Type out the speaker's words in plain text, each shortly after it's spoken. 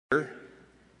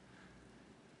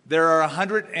There are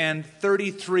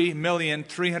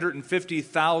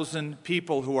 133,350,000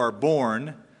 people who are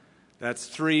born. That's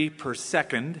 3 per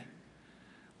second.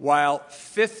 While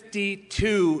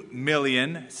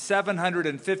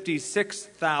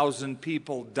 52,756,000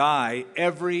 people die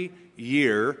every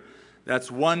year. That's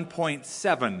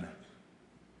 1.7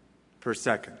 per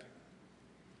second.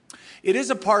 It is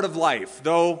a part of life,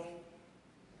 though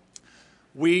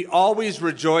we always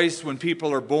rejoice when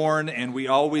people are born and we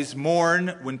always mourn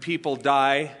when people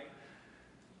die.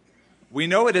 We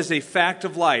know it is a fact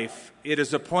of life. It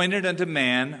is appointed unto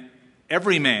man,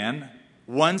 every man,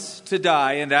 once to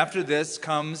die, and after this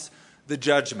comes the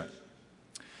judgment.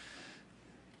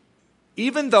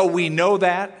 Even though we know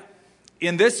that,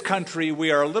 in this country we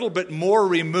are a little bit more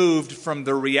removed from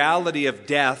the reality of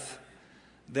death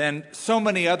than so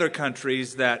many other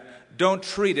countries that don't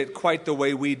treat it quite the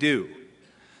way we do.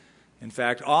 In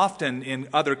fact, often in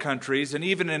other countries, and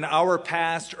even in our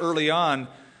past early on,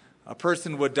 a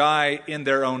person would die in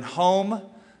their own home.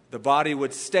 The body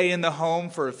would stay in the home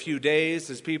for a few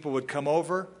days as people would come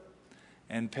over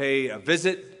and pay a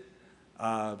visit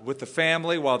with the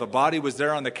family while the body was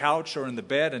there on the couch or in the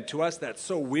bed. And to us, that's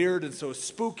so weird and so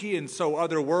spooky and so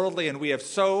otherworldly, and we have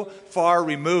so far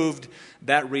removed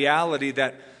that reality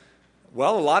that,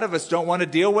 well, a lot of us don't want to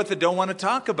deal with it, don't want to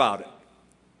talk about it.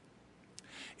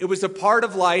 It was a part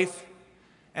of life,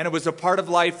 and it was a part of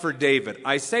life for David.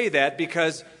 I say that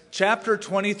because chapter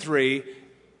 23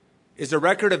 is a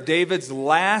record of David's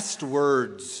last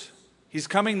words. He's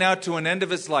coming now to an end of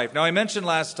his life. Now, I mentioned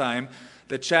last time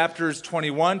that chapters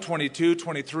 21, 22,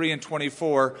 23, and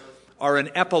 24 are an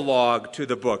epilogue to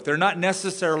the book. They're not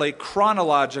necessarily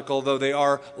chronological, though they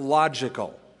are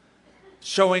logical,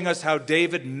 showing us how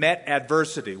David met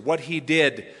adversity, what he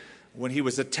did when he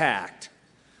was attacked,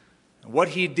 what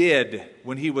he did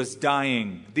when he was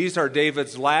dying. These are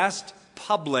David's last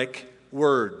public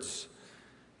words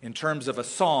in terms of a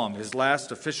psalm, his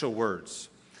last official words.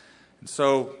 And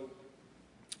so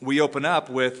we open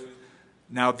up with,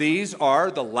 now these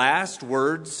are the last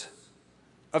words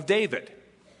of David.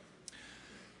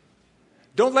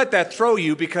 Don't let that throw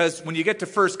you, because when you get to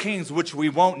 1 Kings, which we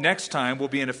won't next time, we'll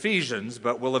be in Ephesians,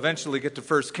 but we'll eventually get to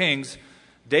 1 Kings,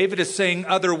 David is saying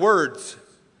other words.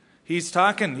 He's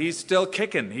talking, he's still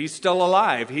kicking, he's still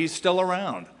alive, he's still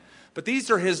around. But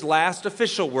these are his last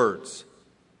official words.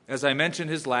 As I mentioned,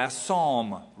 his last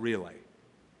psalm, really.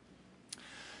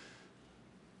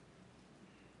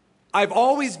 I've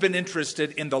always been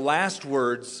interested in the last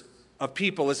words of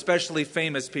people, especially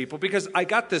famous people, because I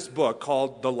got this book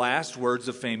called The Last Words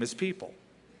of Famous People.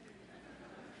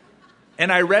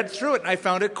 And I read through it, and I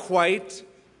found it quite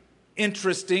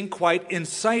interesting, quite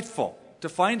insightful, to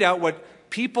find out what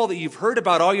people that you've heard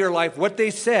about all your life, what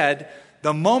they said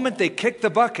the moment they kicked the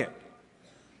bucket.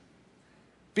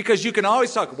 Because you can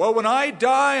always talk, well, when I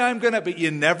die, I'm going to, but you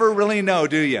never really know,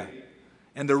 do you?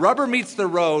 And the rubber meets the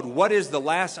road. What is the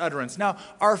last utterance? Now,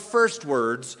 our first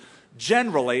words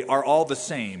generally are all the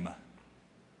same.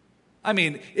 I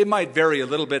mean, it might vary a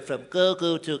little bit from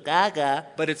go-go to gaga,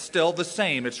 but it's still the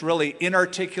same. It's really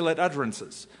inarticulate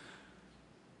utterances.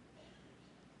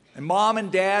 And mom and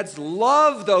dads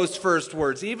love those first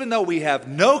words, even though we have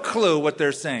no clue what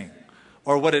they're saying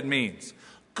or what it means.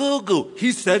 Goo-goo,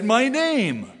 he said my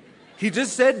name. He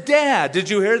just said dad. Did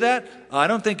you hear that? I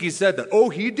don't think he said that. Oh,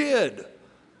 he did.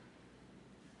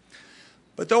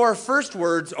 But though our first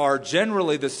words are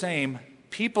generally the same,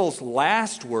 people's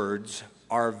last words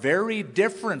are very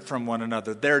different from one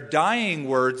another. Their dying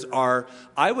words are,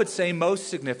 I would say, most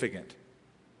significant.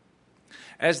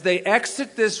 As they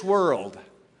exit this world,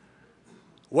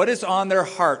 what is on their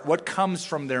heart? What comes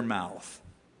from their mouth?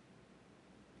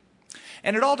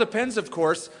 And it all depends, of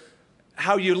course,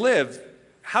 how you live.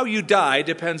 How you die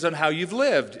depends on how you've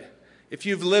lived. If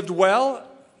you've lived well,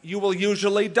 you will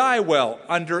usually die well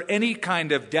under any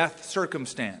kind of death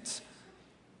circumstance.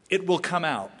 It will come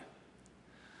out.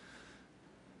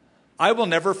 I will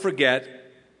never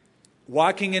forget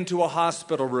walking into a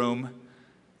hospital room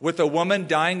with a woman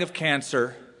dying of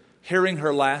cancer, hearing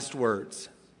her last words.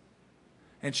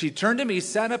 And she turned to me,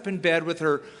 sat up in bed with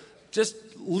her just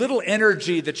little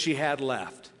energy that she had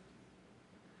left.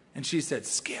 And she said,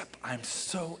 Skip, I'm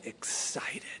so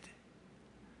excited.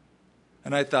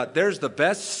 And I thought, there's the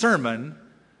best sermon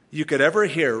you could ever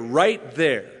hear right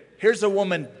there. Here's a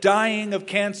woman dying of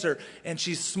cancer, and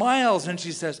she smiles and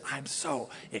she says, I'm so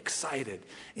excited.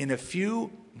 In a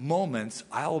few moments,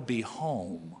 I'll be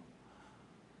home.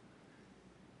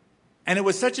 And it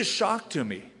was such a shock to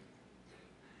me.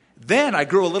 Then I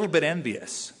grew a little bit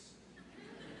envious.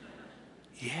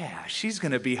 Yeah, she's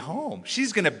going to be home.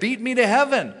 She's going to beat me to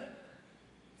heaven.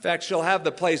 In fact, she'll have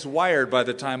the place wired by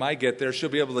the time I get there. She'll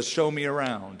be able to show me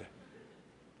around.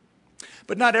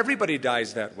 But not everybody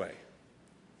dies that way.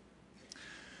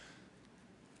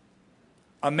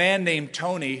 A man named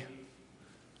Tony,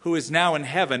 who is now in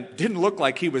heaven, didn't look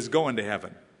like he was going to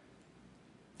heaven.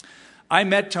 I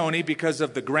met Tony because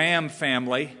of the Graham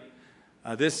family.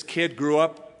 This kid grew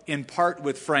up in part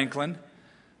with Franklin,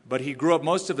 but he grew up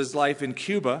most of his life in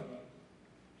Cuba.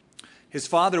 His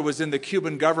father was in the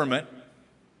Cuban government,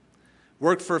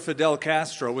 worked for Fidel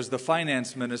Castro, was the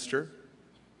finance minister.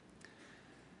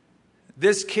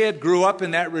 This kid grew up in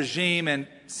that regime, and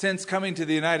since coming to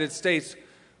the United States,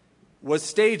 was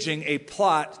staging a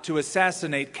plot to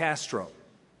assassinate Castro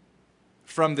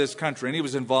from this country. And he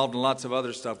was involved in lots of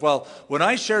other stuff. Well, when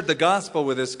I shared the gospel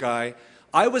with this guy,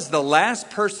 I was the last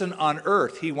person on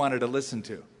earth he wanted to listen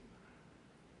to.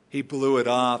 He blew it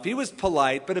off. He was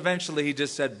polite, but eventually he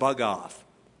just said, bug off.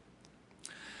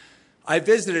 I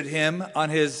visited him on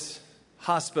his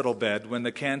hospital bed when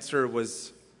the cancer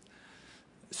was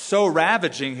so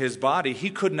ravaging his body, he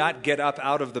could not get up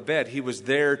out of the bed. He was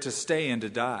there to stay and to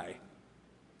die.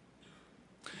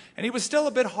 And he was still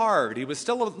a bit hard. He was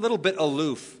still a little bit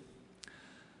aloof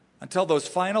until those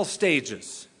final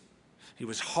stages. He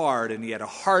was hard and he had a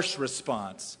harsh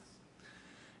response.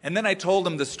 And then I told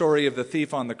him the story of the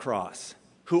thief on the cross,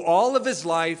 who all of his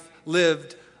life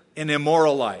lived an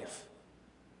immoral life,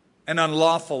 an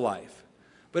unlawful life.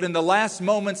 But in the last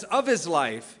moments of his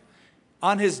life,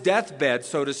 on his deathbed,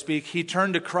 so to speak, he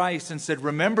turned to Christ and said,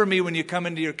 remember me when you come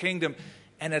into your kingdom.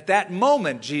 And at that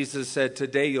moment, Jesus said,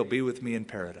 today you'll be with me in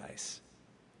paradise.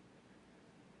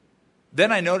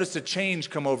 Then I noticed a change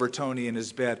come over Tony in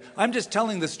his bed. I'm just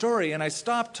telling the story, and I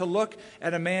stopped to look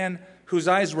at a man whose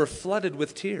eyes were flooded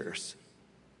with tears.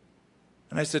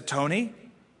 And I said, Tony,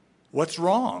 what's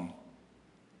wrong?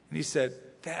 And he said,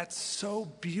 that's so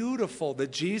beautiful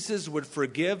that Jesus would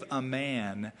forgive a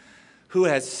man who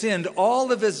has sinned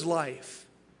all of his life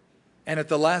and at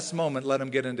the last moment let him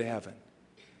get into heaven.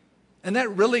 And that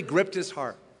really gripped his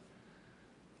heart.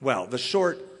 Well, the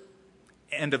short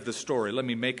end of the story, let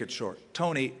me make it short.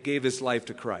 Tony gave his life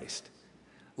to Christ.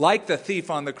 Like the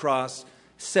thief on the cross,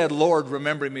 said, Lord,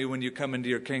 remember me when you come into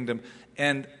your kingdom.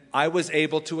 And I was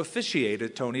able to officiate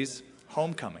at Tony's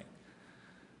homecoming.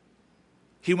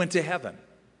 He went to heaven.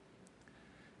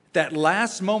 That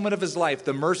last moment of his life,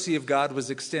 the mercy of God was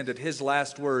extended. His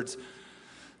last words,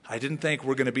 I didn't think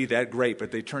we're going to be that great, but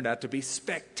they turned out to be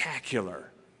spectacular.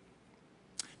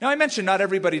 Now, I mentioned not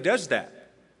everybody does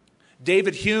that.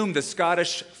 David Hume, the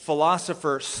Scottish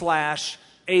philosopher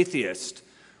 / atheist,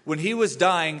 when he was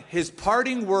dying, his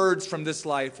parting words from this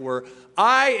life were,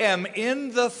 I am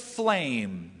in the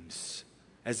flames,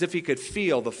 as if he could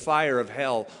feel the fire of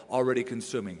hell already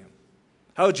consuming him.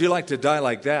 How would you like to die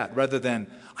like that, rather than,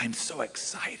 I'm so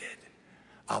excited,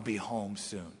 I'll be home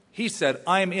soon? He said,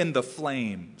 I'm in the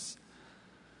flames.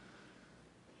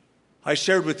 I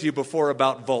shared with you before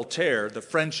about Voltaire, the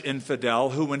French infidel,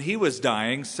 who when he was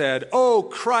dying said, oh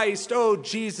Christ, oh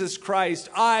Jesus Christ,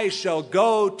 I shall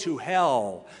go to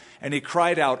hell. And he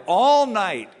cried out all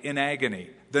night in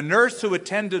agony. The nurse who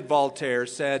attended Voltaire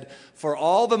said, for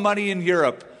all the money in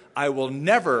Europe, I will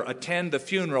never attend the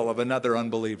funeral of another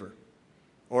unbeliever,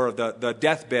 or the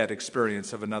deathbed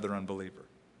experience of another unbeliever.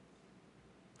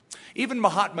 Even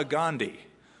Mahatma Gandhi,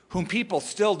 whom people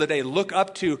still today look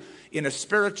up to in a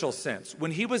spiritual sense,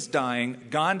 when he was dying,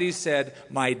 Gandhi said,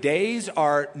 my days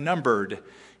are numbered.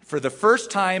 For the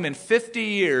first time in 50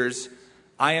 years,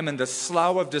 I am in the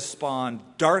slough of despond.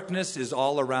 Darkness is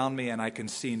all around me and I can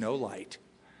see no light.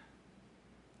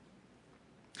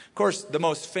 Of course, the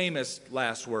most famous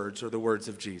last words are the words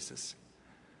of Jesus.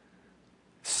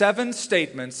 7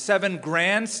 statements, 7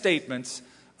 grand statements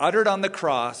uttered on the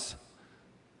cross.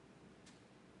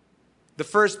 The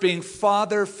first being,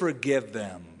 Father, forgive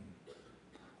them.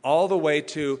 All the way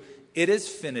to, it is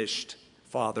finished,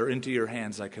 Father, into your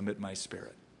hands I commit my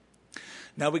spirit.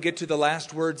 Now we get to the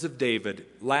last words of David,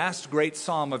 last great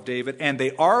psalm of David, and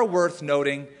they are worth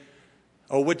noting.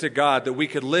 Oh, would to God that we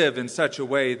could live in such a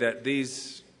way that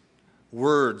these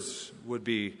words would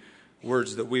be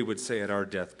words that we would say at our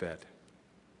deathbed.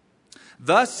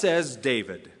 Thus says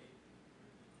David,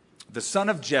 the son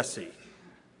of Jesse.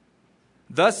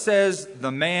 Thus says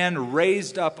the man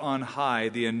raised up on high,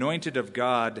 the anointed of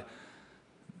God,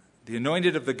 the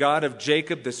anointed of the God of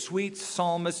Jacob, the sweet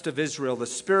psalmist of Israel. The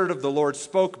Spirit of the Lord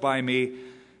spoke by me.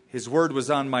 His word was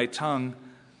on my tongue.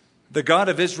 The God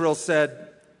of Israel said,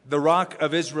 the rock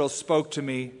of Israel spoke to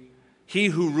me. He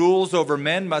who rules over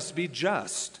men must be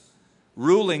just,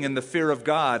 ruling in the fear of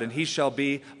God, and he shall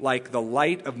be like the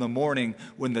light of the morning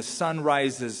when the sun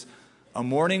rises a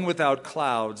morning without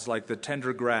clouds like the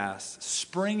tender grass,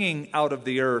 springing out of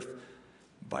the earth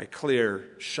by clear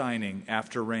shining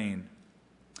after rain.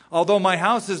 Although my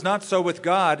house is not so with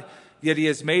God, yet he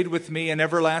has made with me an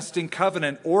everlasting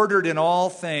covenant, ordered in all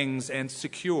things and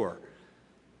secure.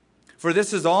 For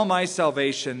this is all my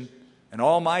salvation and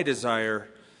all my desire.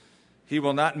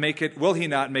 Will he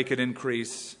not make it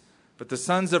increase? But the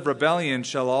sons of rebellion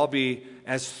shall all be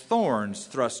as thorns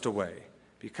thrust away,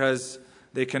 because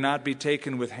they cannot be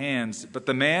taken with hands. But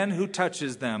the man who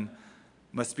touches them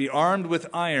must be armed with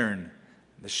iron,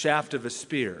 the shaft of a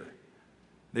spear.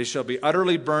 They shall be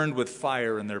utterly burned with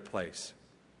fire in their place.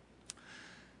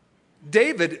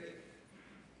 David,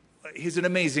 he's an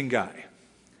amazing guy.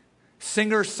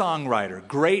 Singer-songwriter,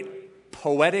 great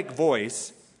poetic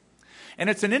voice. And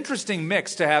it's an interesting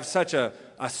mix to have such a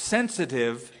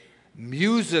sensitive,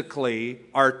 musically,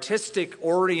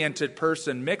 artistic-oriented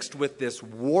person mixed with this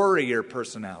warrior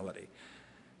personality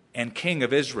and king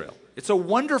of Israel. It's a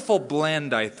wonderful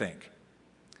blend, I think.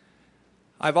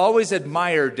 I've always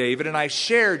admired David, and I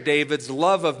share David's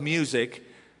love of music.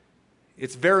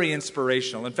 It's very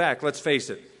inspirational. In fact, let's face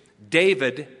it,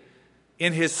 David,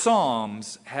 in his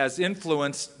Psalms, has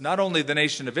influenced not only the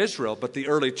nation of Israel, but the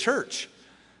early church,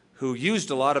 who used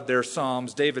a lot of their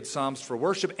Psalms, David's Psalms, for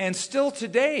worship. And still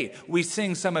today, we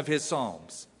sing some of his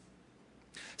Psalms.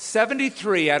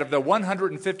 73 out of the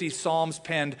 150 Psalms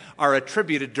penned are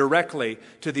attributed directly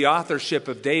to the authorship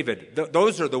of David.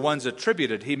 Those are the ones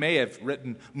attributed. He may have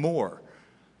written more.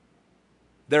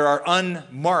 There are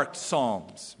unmarked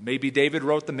Psalms. Maybe David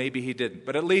wrote them, maybe he didn't.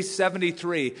 But at least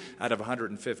 73 out of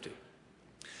 150.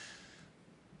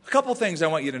 A couple things I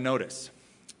want you to notice.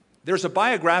 There's a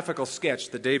biographical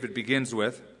sketch that David begins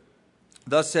with.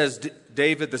 Thus says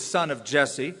David, the son of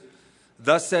Jesse.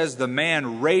 Thus says the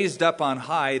man raised up on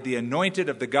high, the anointed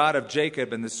of the God of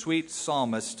Jacob and the sweet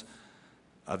psalmist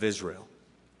of Israel.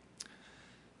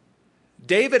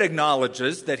 David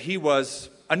acknowledges that he was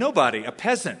a nobody, a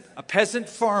peasant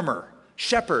farmer,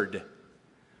 shepherd,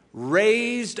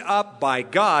 raised up by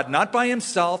God, not by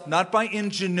himself, not by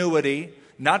ingenuity,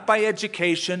 not by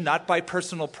education, not by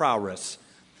personal prowess.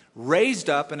 Raised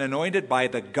up and anointed by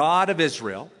the God of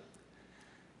Israel.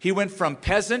 He went from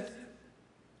peasant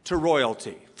to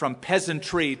royalty, from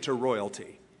peasantry to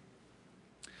royalty.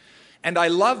 And I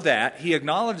love that. He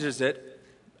acknowledges it.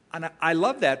 And I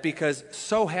love that because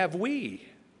so have we.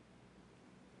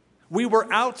 We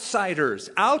were outsiders,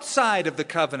 outside of the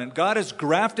covenant. God has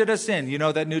grafted us in. You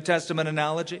know that New Testament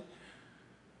analogy?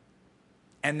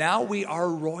 And now we are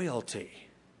royalty.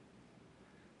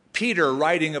 Peter,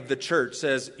 writing of the church,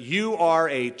 says, you are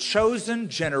a chosen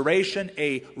generation,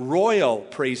 a royal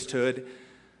priesthood,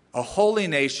 a holy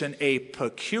nation, a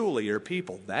peculiar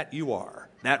people. That you are,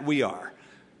 that we are.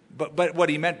 But what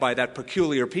he meant by that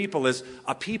peculiar people is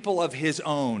a people of his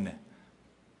own,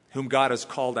 whom God has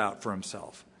called out for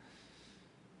himself.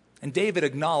 And David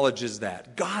acknowledges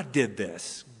that. God did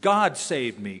this. God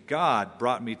saved me. God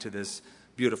brought me to this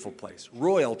beautiful place.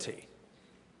 Royalty.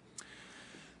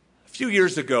 A few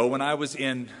years ago, when I was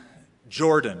in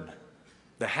Jordan,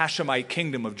 the Hashemite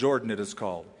kingdom of Jordan it is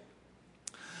called,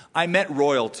 I met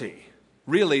royalty.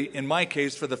 Really, in my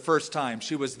case, for the first time.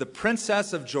 She was the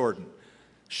princess of Jordan,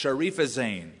 Sharifa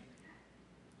Zain.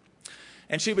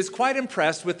 And she was quite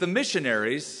impressed with the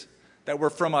missionaries that were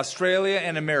from Australia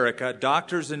and America,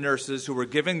 doctors and nurses who were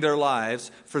giving their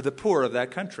lives for the poor of that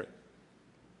country.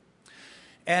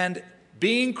 And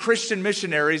being Christian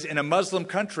missionaries in a Muslim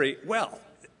country, well,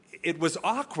 it was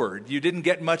awkward. You didn't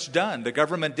get much done. The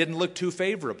government didn't look too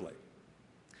favorably.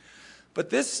 But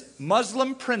this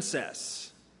Muslim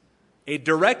princess, a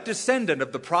direct descendant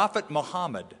of the Prophet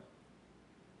Muhammad,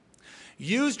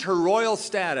 used her royal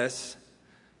status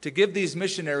to give these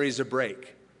missionaries a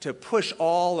break, to push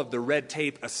all of the red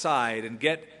tape aside and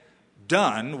get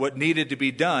done what needed to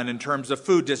be done in terms of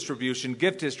food distribution,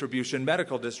 gift distribution,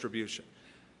 medical distribution.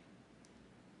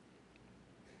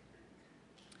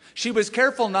 She was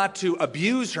careful not to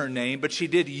abuse her name, but she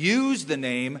did use the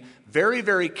name very,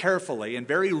 very carefully and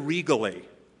very regally.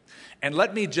 And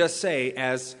let me just say,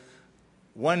 as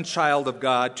one child of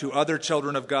God to other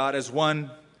children of God, as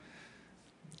one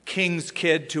king's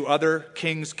kid to other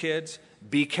king's kids,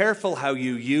 be careful how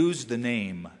you use the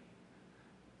name.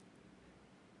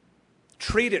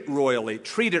 Treat it royally,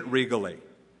 treat it regally.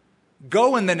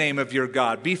 Go in the name of your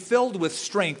God. Be filled with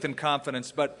strength and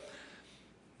confidence, but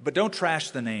don't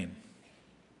trash the name.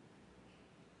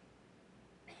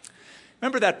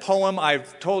 Remember that poem?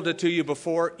 I've told it to you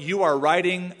before. You are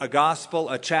writing a gospel,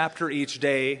 a chapter each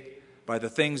day by the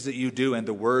things that you do and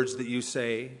the words that you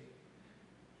say.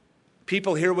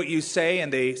 People hear what you say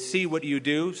and they see what you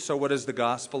do. So what is the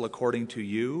gospel according to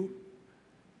you?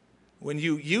 When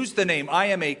you use the name, I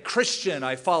am a Christian,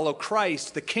 I follow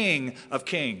Christ, the King of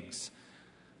Kings.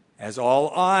 As all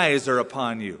eyes are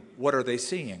upon you, what are they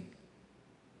seeing?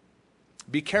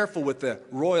 Be careful with the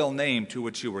royal name to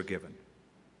which you were given.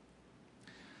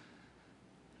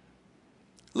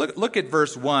 Look at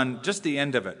verse 1, just the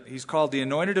end of it. He's called the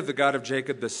anointed of the God of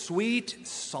Jacob, the sweet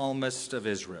psalmist of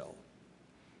Israel.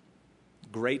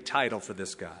 Great title for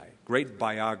this guy, great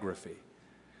biography.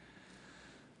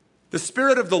 The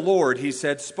Spirit of the Lord, he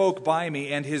said, spoke by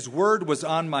me, and his word was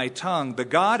on my tongue. The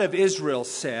God of Israel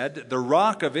said, the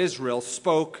rock of Israel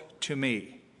spoke to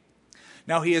me.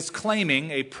 Now he is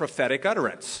claiming a prophetic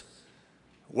utterance.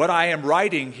 What I am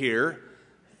writing here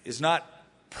is not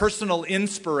personal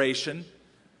inspiration,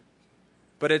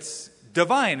 but it's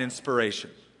divine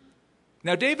inspiration.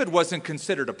 Now, David wasn't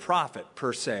considered a prophet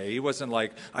per se. He wasn't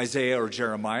like Isaiah or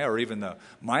Jeremiah or even the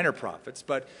minor prophets,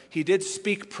 but he did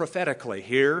speak prophetically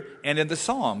here and in the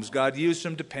Psalms. God used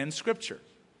him to pen scripture.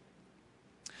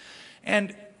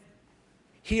 And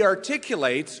he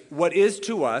articulates what is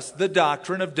to us the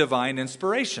doctrine of divine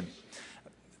inspiration.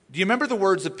 Do you remember the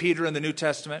words of Peter in the New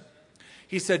Testament?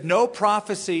 He said, no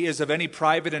prophecy is of any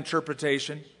private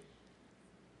interpretation,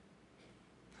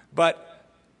 but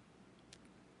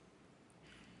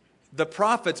the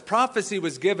prophecy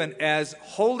was given as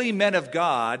holy men of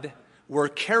God were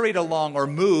carried along or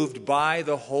moved by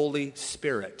the Holy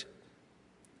Spirit.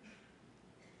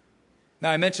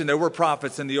 Now, I mentioned there were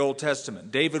prophets in the Old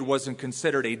Testament. David wasn't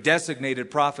considered a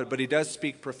designated prophet, but he does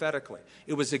speak prophetically.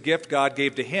 It was a gift God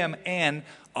gave to him, and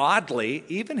oddly,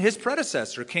 even his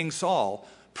predecessor, King Saul,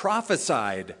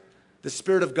 prophesied. The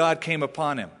Spirit of God came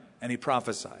upon him, and he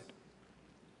prophesied.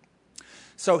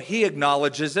 So he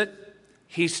acknowledges it.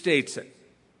 He states it.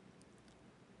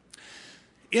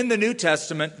 In the New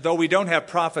Testament, though we don't have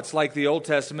prophets like the Old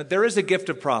Testament, there is a gift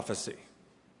of prophecy.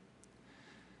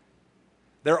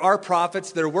 There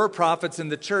were prophets in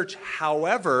the church.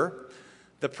 However,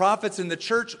 the prophets in the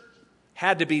church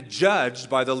had to be judged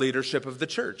by the leadership of the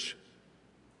church.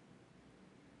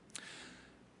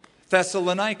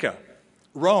 Thessalonica,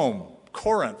 Rome,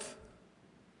 Corinth,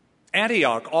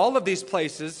 Antioch, all of these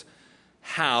places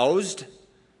housed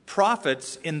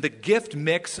prophets in the gift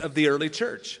mix of the early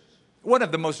church. One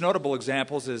of the most notable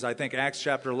examples is, I think, Acts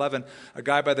chapter 11, a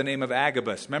guy by the name of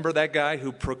Agabus. Remember that guy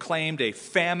who proclaimed a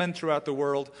famine throughout the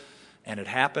world, and it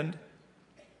happened?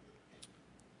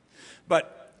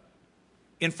 But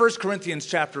in 1 Corinthians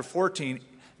chapter 14,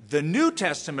 the New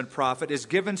Testament prophet is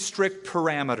given strict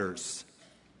parameters.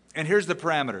 And here's the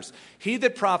parameters. He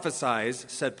that prophesies,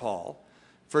 said Paul,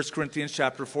 1 Corinthians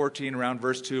chapter 14, around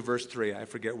verse 2, verse 3, I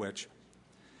forget which,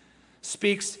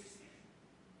 speaks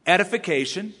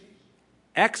edification,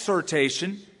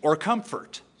 exhortation, or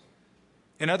comfort.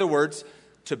 In other words,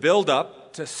 to build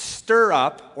up, to stir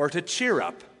up, or to cheer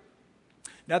up.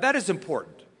 Now that is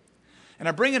important. And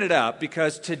I'm bringing it up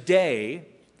because today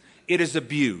it is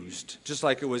abused. Just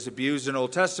like it was abused in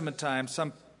Old Testament times,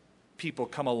 some people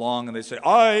come along and they say,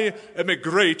 I am a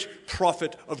great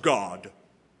prophet of God.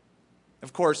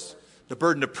 Of course, the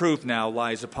burden of proof now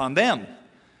lies upon them.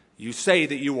 You say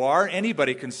that you are.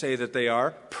 Anybody can say that they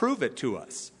are. Prove it to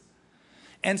us.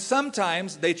 And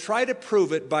sometimes they try to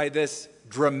prove it by this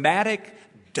dramatic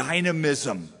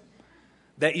dynamism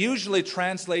that usually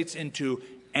translates into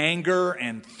anger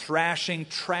and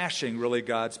trashing really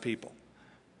God's people.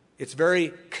 It's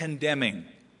very condemning.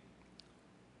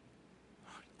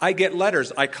 I get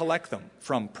letters, I collect them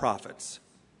from prophets.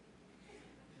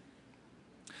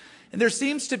 And there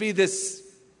seems to be this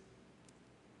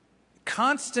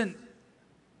constant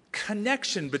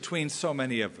connection between so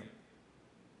many of them.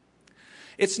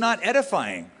 It's not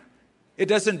edifying. It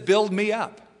doesn't build me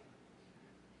up.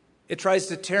 It tries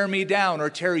to tear me down or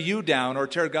tear you down or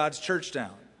tear God's church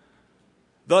down.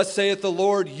 Thus saith the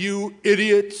Lord, you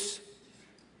idiots.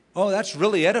 Oh, that's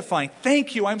really edifying.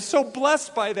 Thank you. I'm so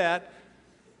blessed by that.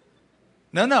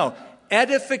 No.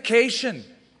 Edification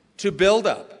to build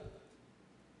up.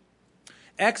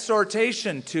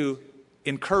 Exhortation to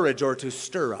encourage or to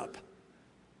stir up,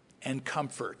 and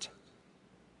comfort.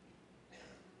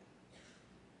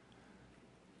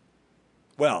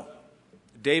 Well,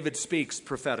 David speaks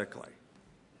prophetically.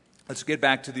 Let's get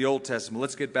back to the Old Testament.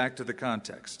 Let's get back to the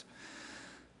context.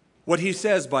 What he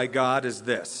says by God is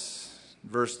this,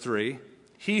 verse 3,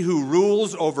 he who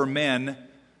rules over men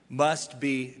must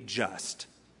be just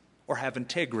or have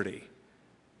integrity,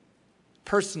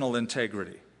 personal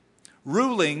integrity.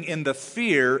 Ruling in the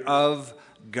fear of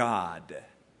God.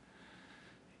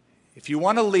 If you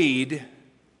want to lead,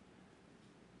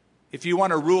 If you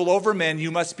want to rule over men,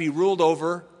 you must be ruled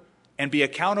over and be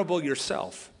accountable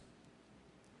yourself.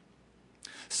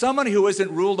 Someone who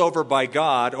isn't ruled over by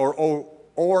God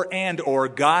or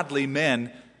godly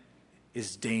men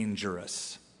is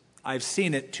dangerous. I've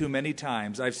seen it too many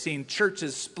times. I've seen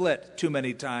churches split too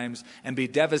many times and be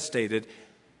devastated,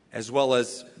 as well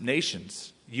as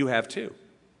nations. You have too.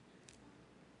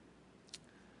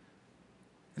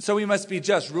 And so we must be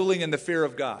just, ruling in the fear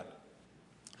of God.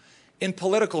 In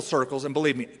political circles, and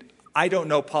believe me, I don't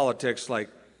know politics like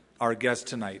our guest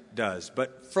tonight does,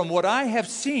 but from what I have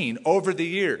seen over the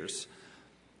years,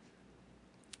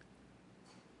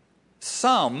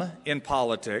 some in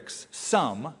politics,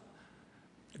 some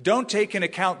don't take into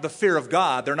account the fear of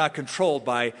God. They're not controlled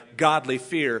by godly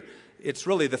fear. It's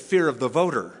really the fear of the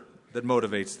voter that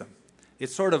motivates them.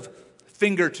 It's sort of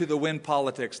finger to the wind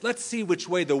politics. Let's see which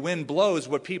way the wind blows,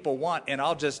 what people want, and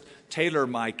I'll just tailor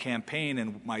my campaign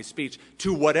and my speech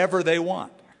to whatever they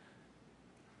want.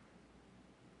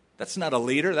 That's not a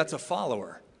leader, that's a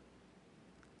follower.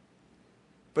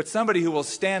 But somebody who will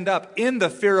stand up in the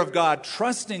fear of God,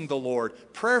 trusting the Lord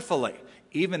prayerfully,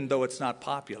 even though it's not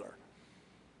popular.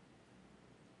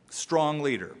 Strong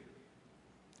leader,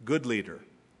 good leader,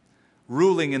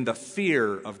 ruling in the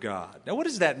fear of God. Now, what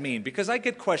does that mean? Because I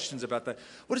get questions about that.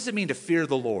 What does it mean to fear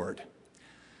the Lord?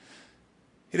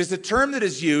 It is a term that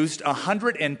is used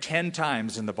 110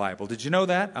 times in the Bible. Did you know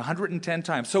that? 110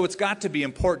 times. So it's got to be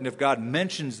important if God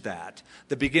mentions that.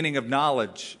 The beginning of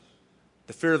knowledge.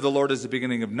 The fear of the Lord is the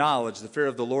beginning of knowledge. The fear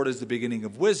of the Lord is the beginning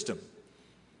of wisdom.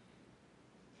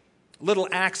 Little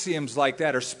axioms like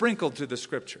that are sprinkled through the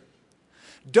Scripture.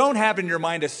 Don't have in your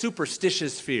mind a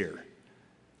superstitious fear.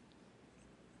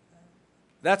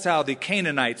 That's how the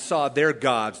Canaanites saw their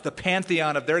gods, the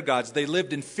pantheon of their gods. They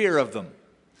lived in fear of them.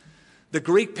 The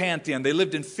Greek pantheon, they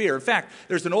lived in fear. In fact,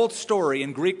 there's an old story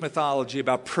in Greek mythology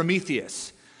about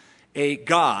Prometheus, a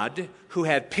god who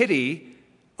had pity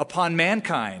upon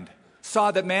mankind, saw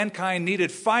that mankind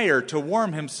needed fire to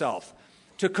warm himself,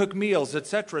 to cook meals,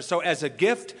 etc. So as a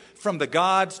gift from the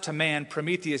gods to man,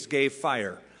 Prometheus gave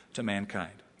fire to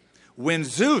mankind. When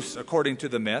Zeus, according to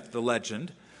the myth, the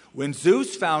legend, when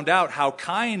Zeus found out how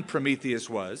kind Prometheus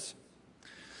was,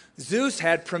 Zeus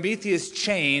had Prometheus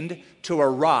chained to a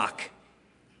rock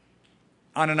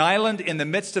on an island in the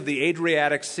midst of the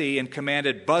Adriatic Sea and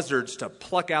commanded buzzards to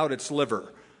pluck out its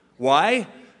liver. Why?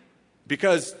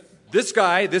 Because this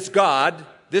guy, this god,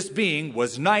 this being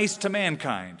was nice to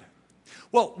mankind.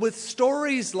 Well, with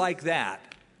stories like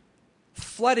that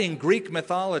flooding Greek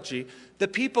mythology, the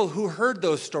people who heard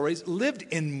those stories lived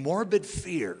in morbid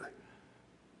fear.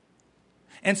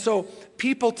 And so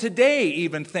people today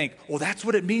even think, well, that's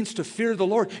what it means to fear the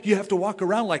Lord. You have to walk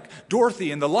around like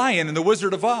Dorothy and the Lion and the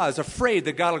Wizard of Oz, afraid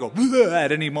that God will go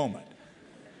at any moment.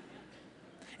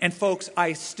 And folks,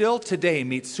 I still today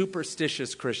meet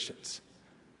superstitious Christians.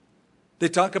 They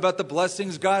talk about the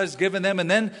blessings God has given them, and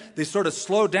then they sort of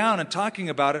slow down in talking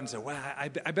about it and say, well, I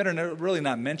better really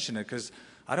not mention it because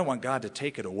I don't want God to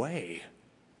take it away.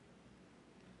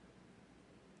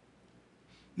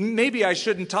 Maybe I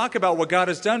shouldn't talk about what God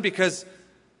has done because,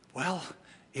 well,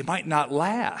 it might not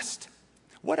last.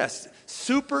 What a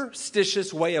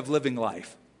superstitious way of living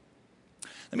life.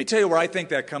 Let me tell you where I think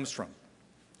that comes from,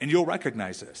 and you'll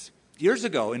recognize this. Years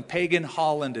ago in pagan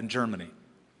Holland and Germany,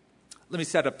 let me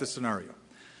set up the scenario.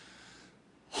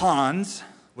 Hans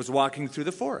was walking through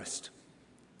the forest.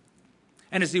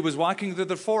 And as he was walking through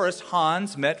the forest,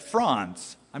 Hans met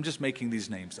Franz. I'm just making these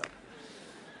names up.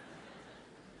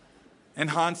 And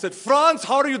Hans said, Franz,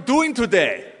 how are you doing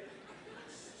today?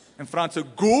 And Franz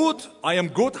said, good, I am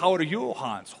good. How are you,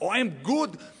 Hans? Oh, I am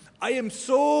good. I am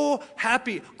so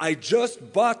happy. I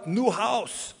just bought new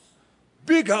house.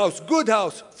 Big house, good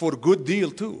house, for a good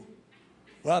deal too.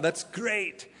 Wow, that's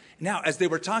great. Now, as they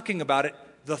were talking about it,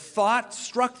 the thought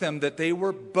struck them that they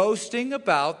were boasting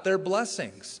about their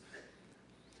blessings.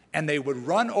 And they would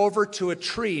run over to a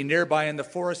tree nearby in the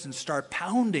forest and start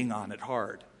pounding on it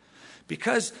hard.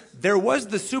 Because there was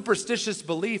the superstitious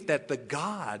belief that the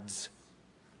gods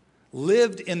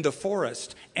lived in the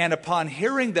forest, and upon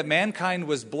hearing that mankind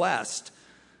was blessed,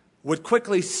 would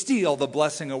quickly steal the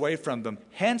blessing away from them.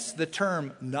 Hence the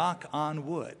term, knock on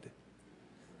wood.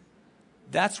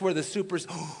 That's where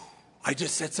the I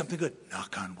just said something good.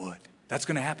 Knock on wood. That's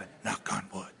going to happen. Knock on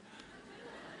wood.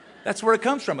 That's where it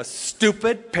comes from, a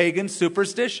stupid pagan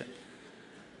superstition.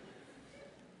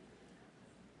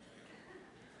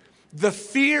 The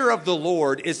fear of the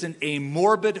Lord isn't a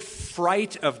morbid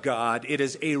fright of God. It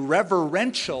is a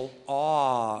reverential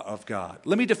awe of God.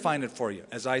 Let me define it for you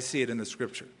as I see it in the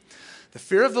Scripture. The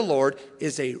fear of the Lord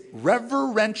is a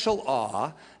reverential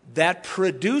awe that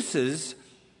produces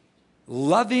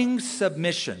loving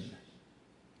submission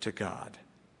to God.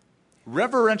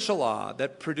 Reverential awe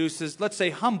that produces, let's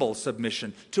say, humble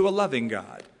submission to a loving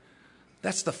God.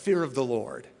 That's the fear of the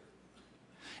Lord.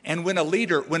 And when a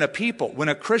leader, when a people, when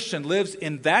a Christian lives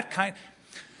in that kind,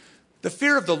 the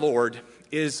fear of the Lord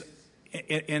is,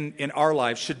 in our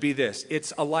lives, should be this.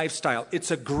 It's a lifestyle. It's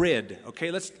a grid.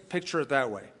 Okay, let's picture it that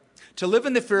way. To live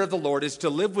in the fear of the Lord is to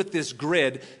live with this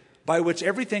grid by which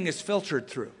everything is filtered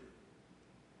through.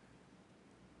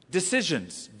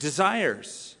 Decisions,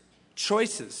 desires,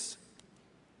 choices,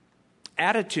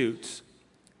 attitudes.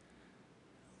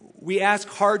 We ask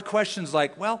hard questions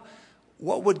like, well,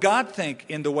 what would God think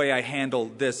in the way I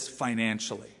handle this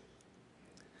financially?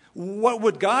 What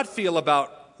would God feel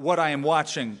about what I am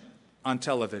watching on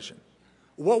television?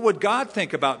 What would God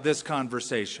think about this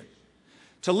conversation?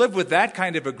 To live with that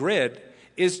kind of a grid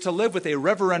is to live with a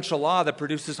reverential awe that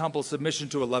produces humble submission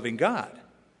to a loving God.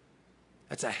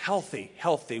 That's a healthy,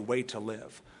 healthy way to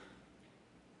live.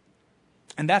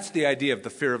 And that's the idea of the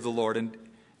fear of the Lord.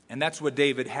 And that's what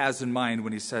David has in mind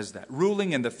when he says that.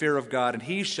 Ruling in the fear of God, and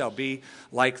he shall be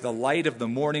like the light of the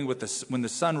morning when the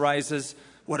sun rises.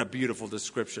 What a beautiful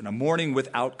description. A morning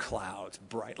without clouds,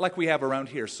 bright, like we have around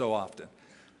here so often.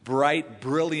 Bright,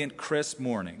 brilliant, crisp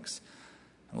mornings.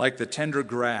 Like the tender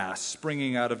grass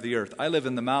springing out of the earth. I live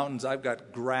in the mountains. I've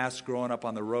got grass growing up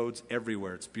on the roads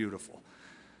everywhere. It's beautiful.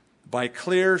 By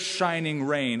clear, shining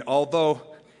rain, although,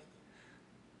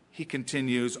 he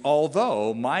continues,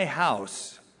 although my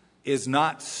house is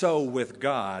not so with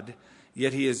God,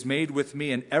 yet he has made with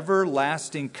me an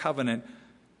everlasting covenant,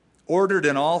 ordered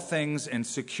in all things and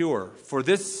secure. For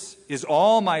this is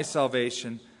all my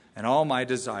salvation and all my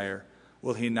desire.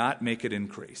 Will he not make it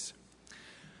increase?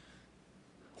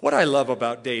 What I love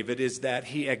about David is that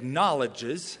he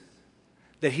acknowledges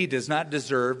that he does not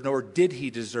deserve, nor did he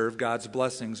deserve God's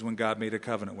blessings when God made a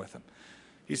covenant with him.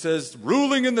 He says,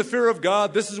 ruling in the fear of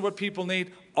God, this is what people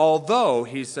need. Although,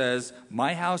 he says,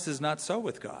 my house is not so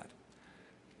with God.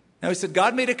 Now, he said,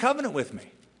 God made a covenant with me.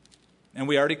 And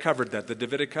we already covered that, the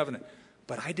Davidic covenant.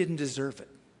 But I didn't deserve it.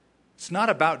 It's not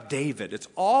about David. It's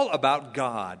all about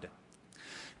God.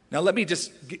 Now, let me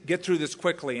just get through this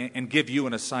quickly and give you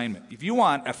an assignment. If you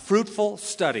want a fruitful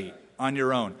study on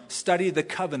your own, study the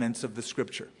covenants of the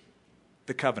Scripture.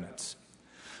 The covenants.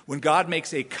 When God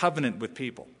makes a covenant with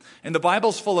people. And the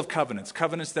Bible's full of covenants.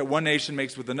 Covenants that one nation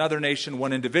makes with another nation,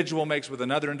 one individual makes with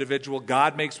another individual,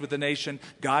 God makes with a nation,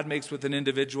 God makes with an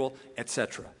individual,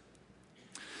 etc.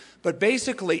 But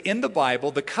basically, in the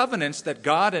Bible, the covenants that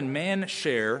God and man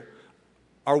share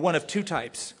are one of two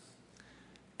types.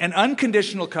 An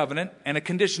unconditional covenant and a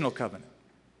conditional covenant.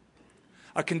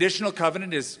 A conditional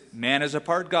covenant is man is a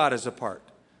part, God is a part.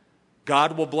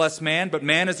 God will bless man, but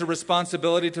man has a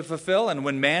responsibility to fulfill, and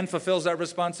when man fulfills that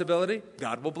responsibility,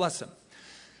 God will bless him.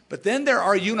 But then there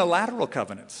are unilateral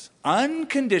covenants,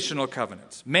 unconditional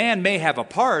covenants. Man may have a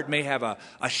part, may have a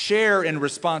share in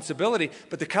responsibility,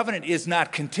 but the covenant is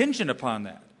not contingent upon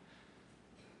that.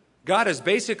 God has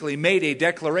basically made a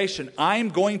declaration, I'm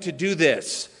going to do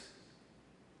this,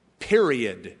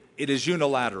 period. It is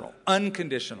unilateral,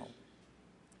 unconditional.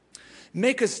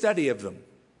 Make a study of them.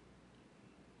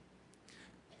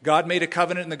 God made a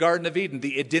covenant in the Garden of Eden,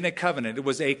 the Edenic covenant. It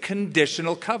was a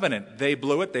conditional covenant. They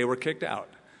blew it, they were kicked out.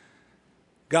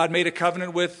 God made a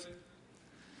covenant with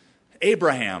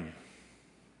Abraham.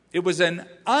 It was an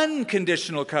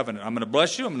unconditional covenant. I'm going to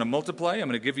bless you, I'm going to multiply you, I'm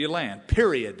going to give you land,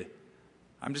 period.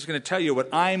 I'm just going to tell you what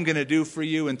I'm going to do for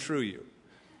you and through you.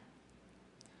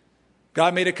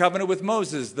 God made a covenant with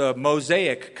Moses, the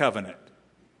Mosaic covenant.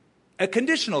 A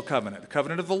conditional covenant, the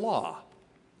covenant of the law.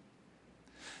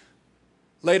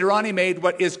 Later on, he made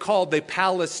what is called the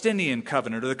Palestinian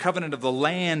covenant, or the covenant of the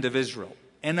land of Israel,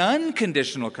 an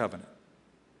unconditional covenant.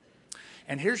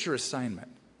 And here's your assignment.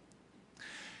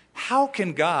 How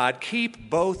can God keep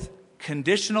both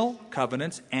conditional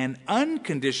covenants and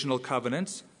unconditional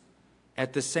covenants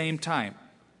at the same time?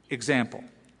 Example,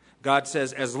 God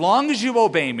says, as long as you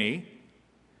obey me,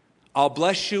 I'll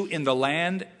bless you in the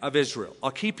land of Israel. I'll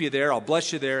keep you there, I'll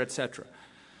bless you there, etc.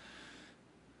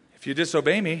 If you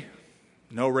disobey me,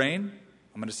 no rain,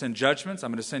 I'm going to send judgments,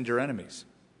 I'm going to send your enemies.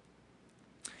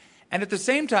 And at the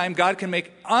same time, God can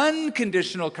make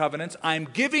unconditional covenants. I'm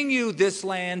giving you this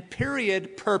land,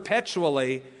 period,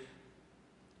 perpetually,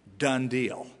 done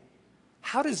deal.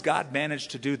 How does God manage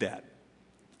to do that?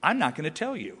 I'm not going to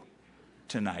tell you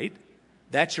tonight.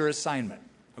 That's your assignment.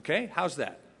 Okay? How's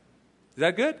that? Is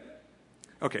that good?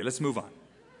 Okay, let's move on.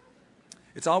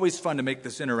 It's always fun to make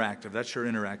this interactive. That's your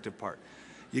interactive part.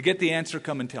 You get the answer,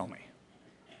 come and tell me.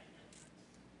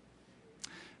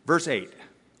 Verse 8.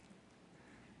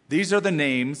 These are the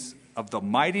names of the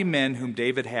mighty men whom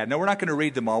David had. Now, we're not going to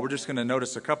read them all. We're just going to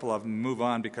notice a couple of them and move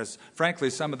on because, frankly,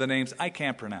 some of the names I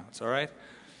can't pronounce, all right?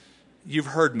 You've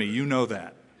heard me. You know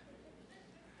that.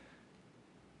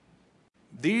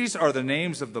 These are the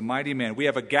names of the mighty men. We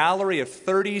have a gallery of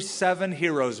 37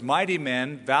 heroes, mighty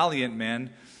men, valiant men,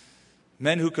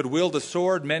 men who could wield a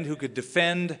sword, men who could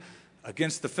defend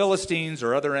against the Philistines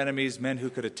or other enemies, men who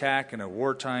could attack in a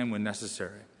wartime when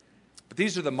necessary. But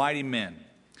these are the mighty men.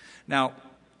 Now,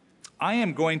 I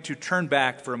am going to turn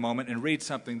back for a moment and read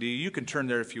something to you. You can turn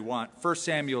there if you want. 1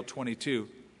 Samuel 22.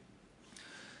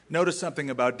 Notice something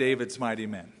about David's mighty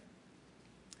men.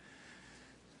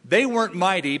 They weren't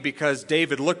mighty because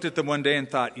David looked at them one day and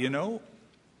thought, you know,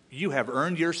 you have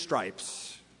earned your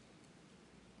stripes.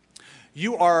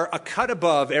 You are a cut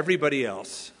above everybody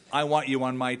else. I want you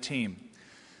on my team.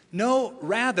 No,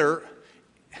 rather,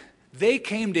 they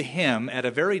came to him at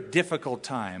a very difficult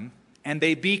time, and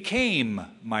they became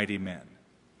mighty men.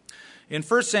 In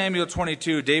 1 Samuel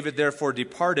 22, David therefore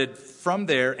departed from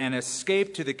there and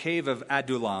escaped to the cave of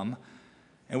Adullam.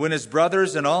 And when his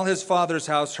brothers and all his father's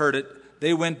house heard it,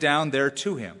 they went down there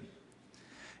to him.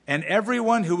 And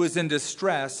everyone who was in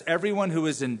distress, everyone who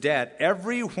was in debt,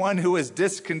 everyone who was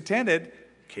discontented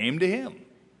came to him.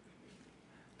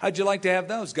 How'd you like to have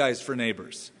those guys for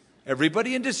neighbors?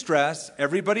 Everybody in distress,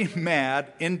 everybody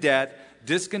mad, in debt,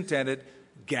 discontented,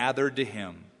 gathered to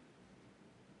him.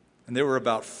 And there were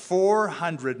about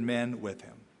 400 men with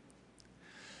him.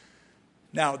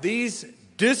 Now, these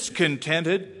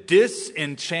discontented,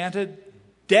 disenchanted,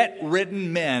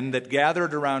 debt-ridden men that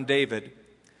gathered around David,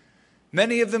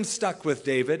 many of them stuck with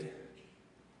David,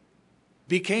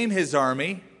 became his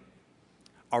army,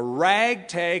 a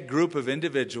ragtag group of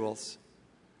individuals.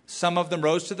 Some of them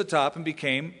rose to the top and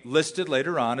became listed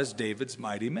later on as David's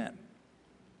mighty men.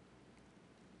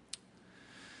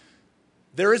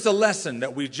 There is a lesson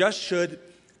that we just should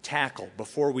tackle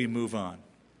before we move on.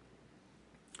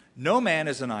 No man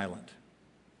is an island.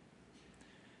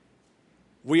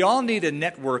 We all need a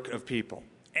network of people.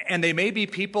 And they may be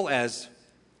people as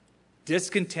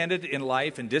discontented in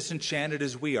life and disenchanted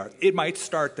as we are. It might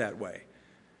start that way.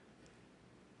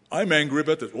 I'm angry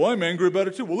about this. Well, I'm angry about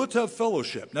it too. Well, let's have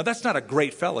fellowship. Now, that's not a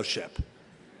great fellowship.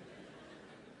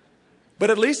 But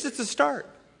at least it's a start.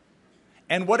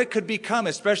 And what it could become,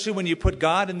 especially when you put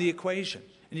God in the equation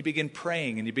and you begin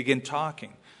praying and you begin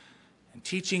talking and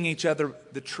teaching each other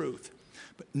the truth.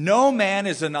 But no man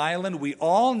is an island. We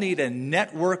all need a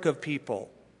network of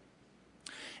people.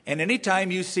 And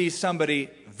anytime you see somebody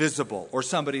visible or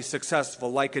somebody successful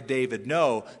like a David,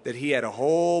 know that he had a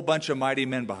whole bunch of mighty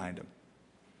men behind him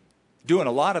doing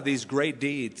a lot of these great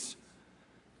deeds.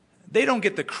 They don't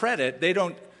get the credit. They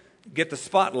don't get the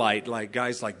spotlight like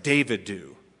guys like David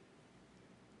do.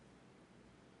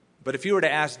 But if you were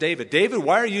to ask David, David,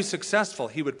 why are you successful?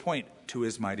 He would point to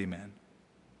his mighty men.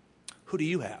 Who do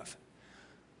you have?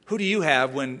 Who do you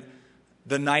have when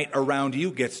the night around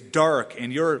you gets dark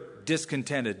and you're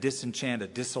discontented,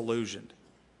 disenchanted, disillusioned,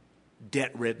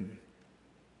 debt-ridden?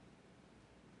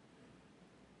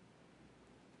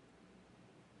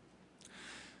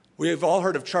 We have all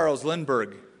heard of Charles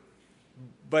Lindbergh,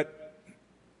 but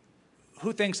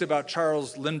who thinks about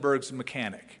Charles Lindbergh's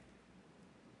mechanic?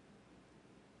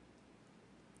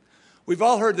 We've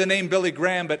all heard the name Billy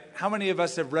Graham, but how many of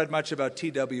us have read much about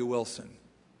T.W. Wilson?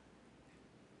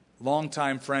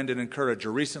 Longtime friend and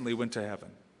encourager, recently went to heaven.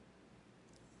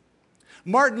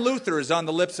 Martin Luther is on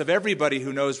the lips of everybody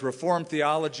who knows Reformed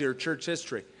theology or church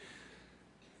history.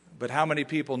 But how many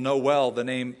people know well the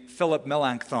name Philip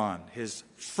Melanchthon, his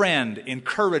friend,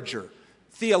 encourager,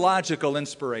 theological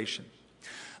inspiration?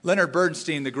 Leonard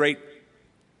Bernstein, the great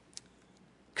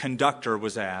conductor,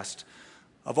 was asked,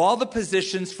 of all the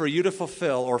positions for you to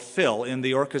fulfill or fill in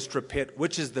the orchestra pit,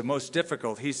 which is the most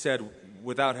difficult? He said,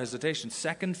 without hesitation,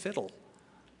 second fiddle.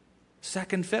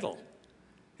 Second fiddle.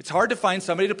 It's hard to find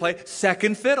somebody to play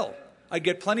second fiddle. I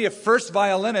get plenty of first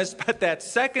violinists, but that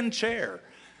second chair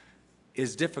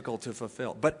is difficult to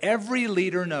fulfill. But every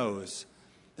leader knows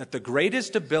that the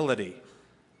greatest ability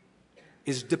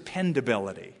is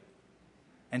dependability.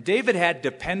 And David had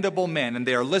dependable men, and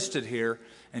they are listed here.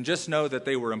 And just know that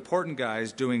they were important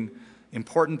guys doing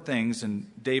important things, and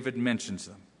David mentions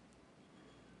them.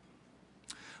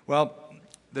 Well,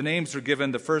 the names are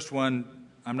given. The first one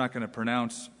I'm not going to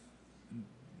pronounce.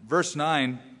 Verse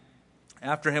 9,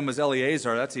 after him was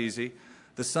Eleazar, that's easy,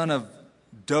 the son of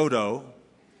Dodo.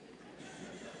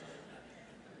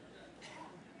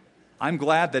 I'm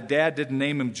glad that Dad didn't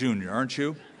name him Junior, aren't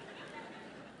you?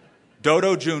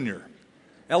 Dodo Jr.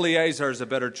 Eleazar is a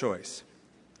better choice.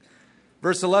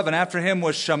 Verse 11, after him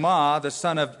was Shammah, the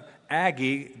son of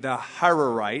Agag the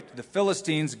Hararite, the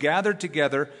Philistines gathered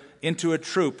together into a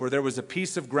troop where there was a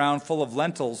piece of ground full of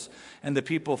lentils, and the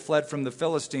people fled from the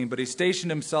Philistine. But he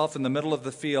stationed himself in the middle of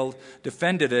the field,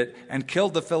 defended it, and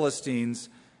killed the Philistines,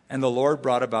 and the Lord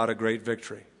brought about a great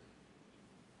victory.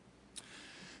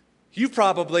 You've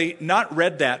probably not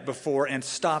read that before and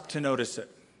stopped to notice it.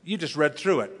 You just read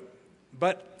through it.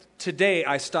 But today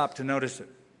I stopped to notice it.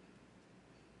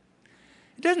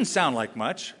 It doesn't sound like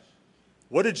much.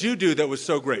 What did you do that was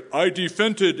so great? I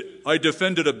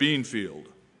defended a bean field.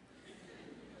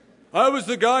 I was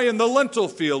the guy in the lentil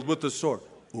field with the sword.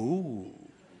 Ooh.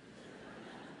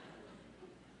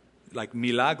 Like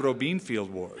Milagro Beanfield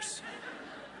Wars.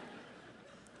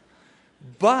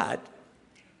 But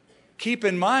keep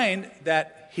in mind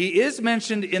that he is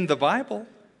mentioned in the Bible.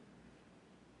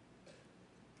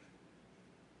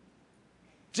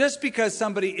 Just because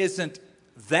somebody isn't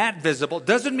that visible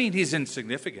doesn't mean he's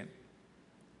insignificant.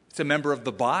 It's a member of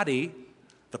the body,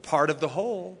 the part of the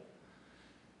whole.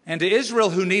 And to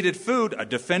Israel, who needed food, a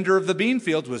defender of the bean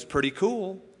fields was pretty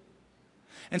cool.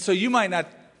 And so you might not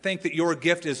think that your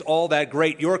gift is all that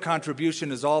great, your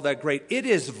contribution is all that great. It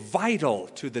is vital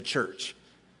to the church.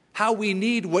 How we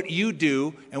need what you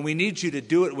do, and we need you to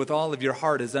do it with all of your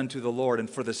heart as unto the Lord and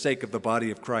for the sake of the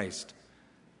body of Christ.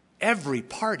 Every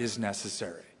part is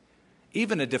necessary.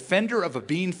 Even a defender of a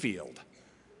bean field.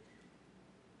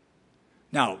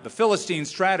 Now, the Philistine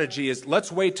strategy is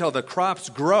let's wait till the crops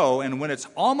grow, and when it's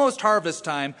almost harvest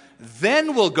time,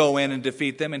 then we'll go in and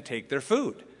defeat them and take their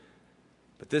food.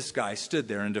 But this guy stood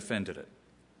there and defended it.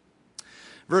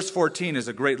 Verse 14 is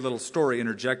a great little story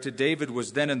interjected. David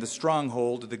was then in the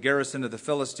stronghold. The garrison of the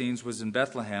Philistines was in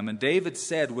Bethlehem. And David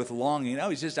said with longing,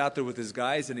 he's just out there with his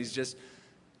guys, and he's just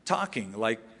talking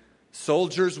like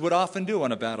soldiers would often do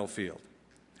on a battlefield.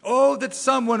 Oh, that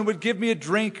someone would give me a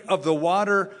drink of the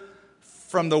water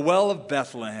from the well of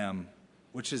Bethlehem,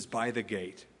 which is by the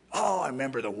gate. Oh, I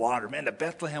remember the water. Man, the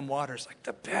Bethlehem water is like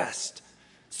the best.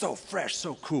 So fresh,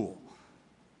 so cool.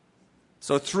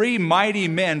 So 3 mighty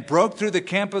men broke through the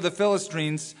camp of the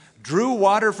Philistines, drew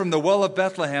water from the well of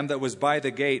Bethlehem that was by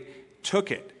the gate, took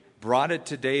it, brought it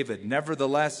to David.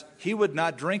 Nevertheless, he would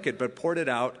not drink it, but poured it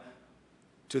out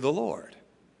to the Lord.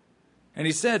 And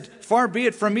he said, far be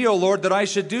it from me, O Lord, that I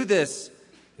should do this.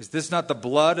 Is this not the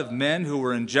blood of men who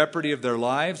were in jeopardy of their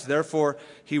lives? Therefore,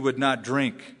 he would not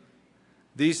drink.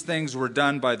 These things were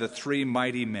done by the 3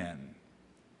 mighty men.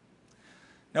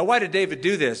 Now, why did David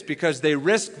do this? Because they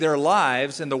risked their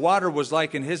lives, and the water was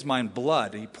like, in his mind,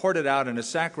 blood. He poured it out in a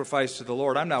sacrifice to the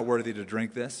Lord. I'm not worthy to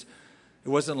drink this. It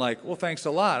wasn't like, well, thanks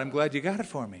a lot. I'm glad you got it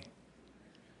for me.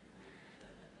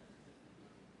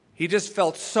 He just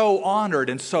felt so honored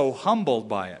and so humbled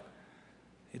by it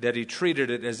that he treated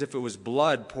it as if it was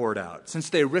blood poured out, since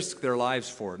they risked their lives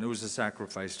for it, and it was a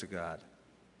sacrifice to God.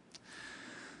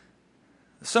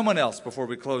 Someone else, before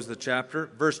we close the chapter,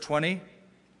 verse 20.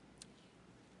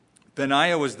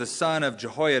 Benaiah was the son of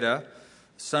Jehoiada,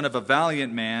 son of a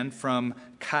valiant man from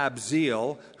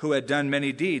Kabzeel, who had done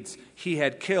many deeds. He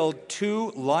had killed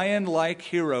 2 lion-like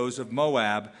heroes of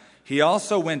Moab. He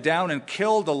also went down and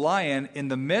killed a lion in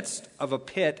the midst of a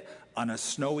pit on a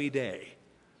snowy day.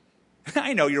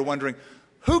 I know you're wondering,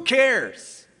 who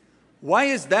cares? Why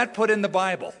is that put in the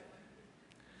Bible?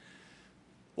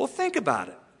 Well, think about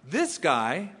it. This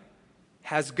guy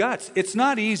has guts. It's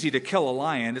not easy to kill a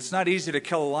lion. It's not easy to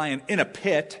kill a lion in a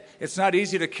pit. It's not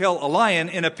easy to kill a lion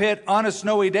in a pit on a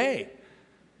snowy day.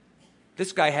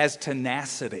 This guy has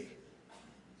tenacity.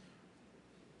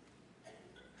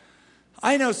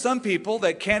 I know some people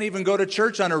that can't even go to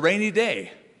church on a rainy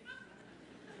day.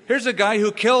 Here's a guy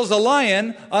who kills a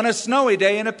lion on a snowy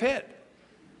day in a pit.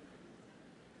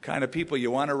 Kind of people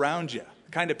you want around you.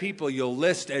 Kind of people you'll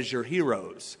list as your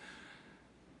heroes.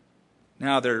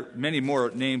 Now, there are many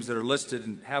more names that are listed,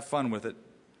 and have fun with it.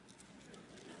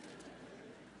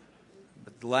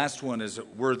 But the last one is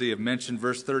worthy of mention,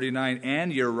 verse 39.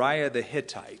 And Uriah the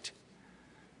Hittite.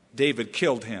 David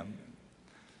killed him.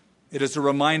 It is a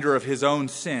reminder of his own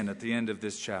sin at the end of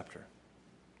this chapter.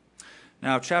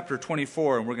 Now, chapter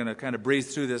 24, and we're going to kind of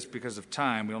breeze through this because of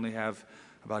time. We only have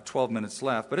about 12 minutes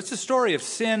left. But it's a story of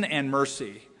sin and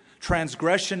mercy,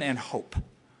 transgression and hope,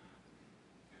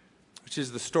 which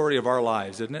is the story of our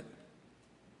lives, isn't it?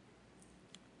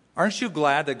 Aren't you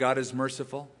glad that God is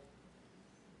merciful?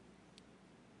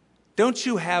 Don't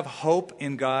you have hope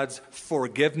in God's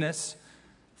forgiveness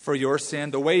for your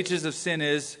sin? The wages of sin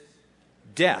is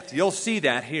death. You'll see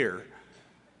that here.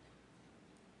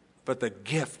 But the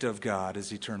gift of God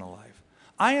is eternal life.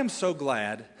 I am so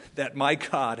glad that my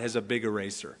God has a big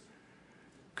eraser.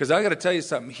 Because I got to tell you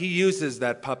something, he uses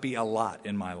that puppy a lot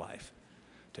in my life.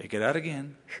 Take it out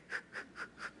again.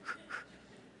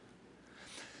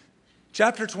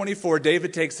 Chapter 24,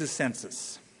 David takes a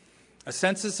census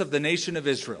of the nation of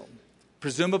Israel,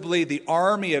 presumably the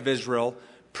army of Israel,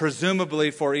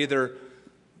 presumably for either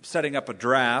setting up a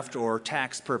draft or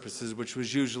tax purposes, which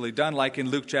was usually done, like in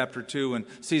Luke chapter 2 when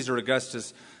Caesar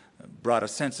Augustus brought a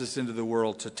census into the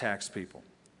world to tax people.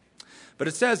 But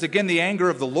it says, again, the anger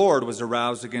of the Lord was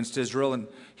aroused against Israel, and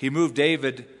he moved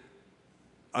David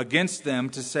against them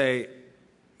to say,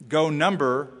 go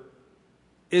number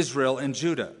Israel and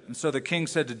Judah. And so the king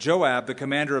said to Joab, the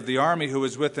commander of the army who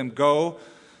was with him, go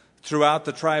throughout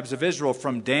the tribes of Israel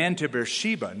from Dan to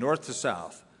Beersheba, north to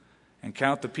south, and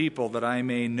count the people that I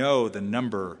may know the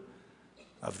number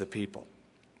of the people.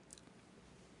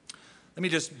 Let me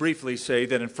just briefly say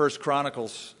that in 1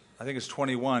 Chronicles, I think it's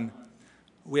 21,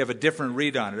 we have a different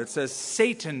read on it. It says,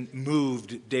 Satan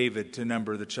moved David to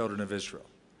number the children of Israel.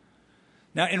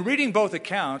 Now, in reading both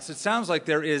accounts, it sounds like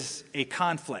there is a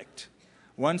conflict.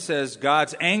 One says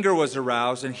God's anger was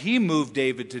aroused and he moved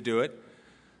David to do it.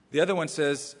 The other one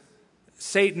says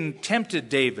Satan tempted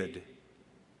David.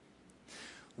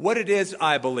 What it is,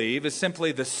 I believe, is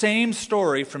simply the same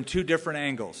story from two different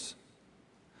angles.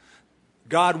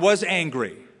 God was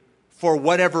angry for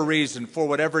whatever reason, for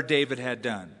whatever David had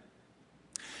done.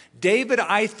 David,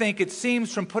 I think it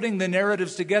seems from putting the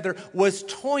narratives together, was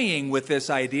toying with this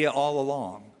idea all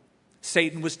along.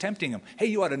 Satan was tempting him. Hey,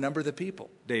 you ought to number the people,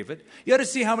 David. You ought to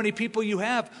see how many people you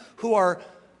have who are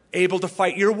able to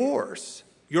fight your wars,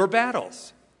 your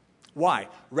battles. Why?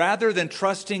 Rather than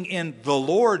trusting in the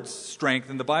Lord's strength,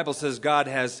 and the Bible says God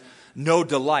has no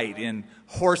delight in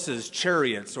horses,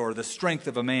 chariots, or the strength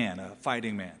of a man, a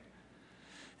fighting man.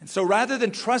 And so rather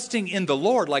than trusting in the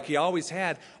Lord like he always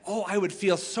had, I would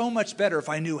feel so much better if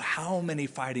I knew how many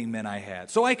fighting men I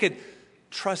had. So I could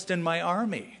trust in my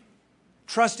army,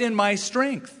 trust in my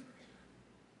strength.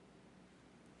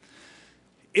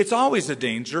 It's always a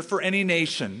danger for any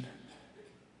nation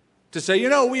to say,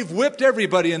 we've whipped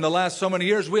everybody in the last so many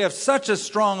years. We have such a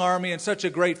strong army and such a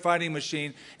great fighting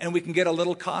machine, and we can get a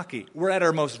little cocky. We're at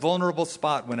our most vulnerable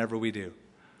spot whenever we do.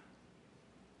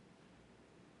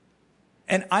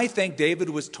 And I think David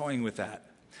was toying with that.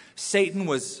 Satan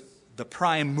was the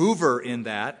prime mover in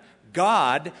that.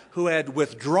 God, who had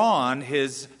withdrawn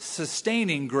his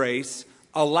sustaining grace,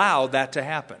 allowed that to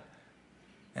happen.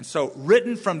 And so,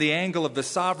 written from the angle of the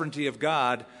sovereignty of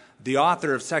God, the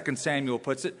author of 2 Samuel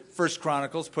puts it, 1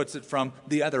 Chronicles puts it from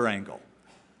the other angle.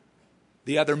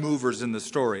 The other movers in the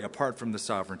story, apart from the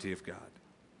sovereignty of God.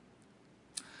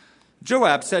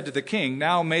 Joab said to the king,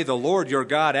 now may the Lord your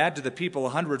God add to the people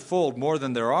 100-fold more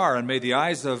than there are, and may the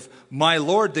eyes of my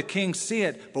lord the king see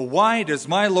it. But why does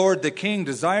my lord the king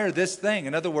desire this thing?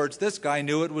 In other words, this guy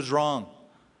knew it was wrong.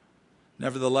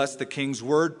 Nevertheless, the king's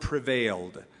word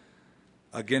prevailed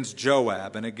against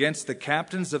Joab and against the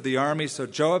captains of the army. So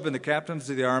Joab and the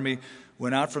captains of the army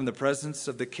went out from the presence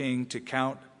of the king to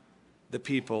count the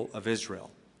people of Israel.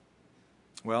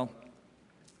 Well,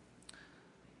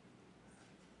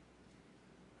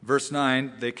 verse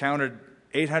 9, they counted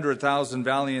 800,000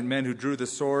 valiant men who drew the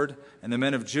sword, and the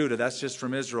men of Judah, that's just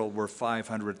from Israel, were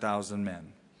 500,000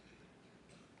 men.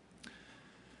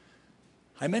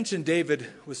 I mentioned David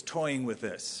was toying with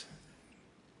this.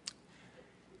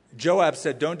 Joab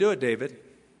said, don't do it, David.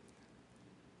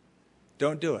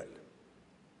 Don't do it.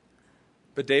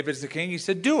 But David's the king. He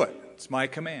said, do it. It's my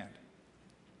command.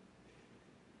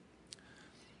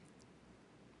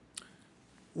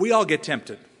 We all get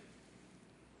tempted.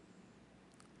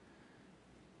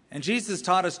 And Jesus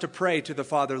taught us to pray to the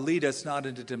Father, lead us not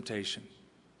into temptation.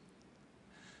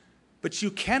 But you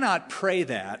cannot pray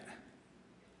that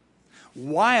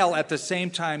while at the same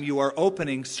time you are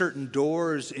opening certain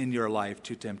doors in your life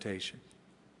to temptation.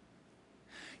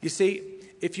 You see,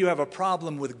 if you have a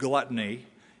problem with gluttony,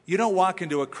 you don't walk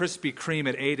into a Krispy Kreme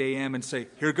at 8 a.m. and say,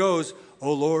 here goes,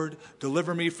 oh Lord,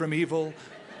 deliver me from evil.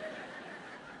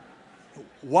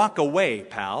 Walk away,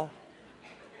 pal.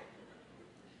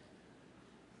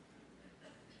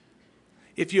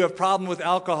 If you have a problem with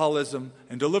alcoholism,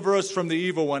 and deliver us from the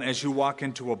evil one as you walk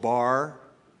into a bar.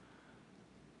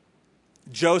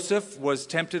 Joseph was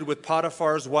tempted with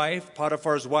Potiphar's wife.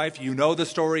 Potiphar's wife, you know the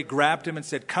story, grabbed him and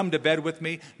said, come to bed with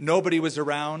me. Nobody was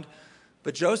around.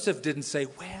 But Joseph didn't say,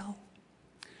 well,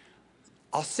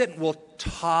 I'll sit and we'll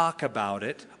talk about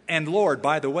it. And Lord,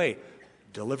 by the way,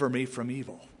 deliver me from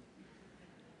evil.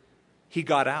 He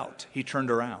got out. He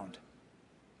turned around.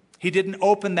 He didn't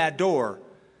open that door.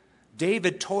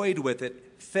 David toyed with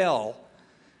it, fell.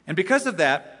 And because of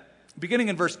that, beginning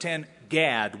in verse 10,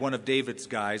 Gad, one of David's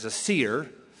guys, a seer,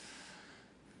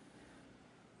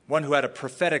 one who had a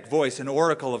prophetic voice, an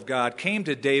oracle of God, came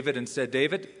to David and said,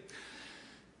 David,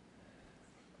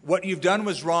 what you've done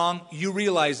was wrong. You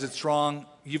realize it's wrong.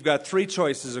 You've got 3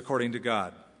 choices according to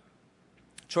God.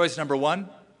 Choice number 1,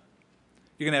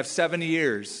 you're going to have 70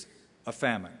 years of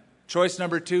famine. Choice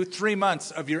number 2, 3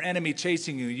 months of your enemy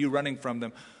chasing you, you running from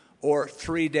them. Or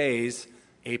 3 days,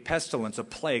 a pestilence, a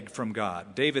plague from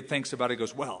God. David thinks about it,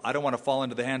 goes, well, I don't want to fall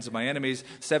into the hands of my enemies.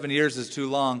 7 years is too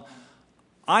long.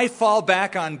 I fall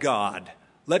back on God.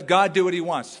 Let God do what he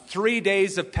wants. 3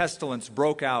 days of pestilence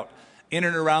broke out in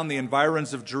and around the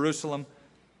environs of Jerusalem.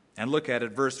 And look at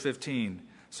it, verse 15.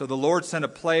 So the Lord sent a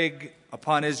plague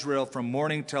upon Israel from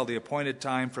morning till the appointed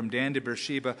time, from Dan to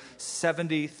Beersheba.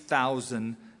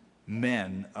 70,000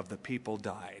 men of the people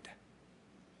died.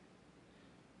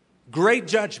 Great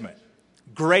judgment,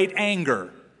 great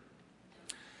anger.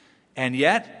 And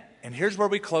yet, and here's where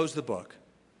we close the book,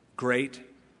 great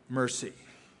mercy.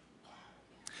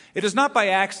 It is not by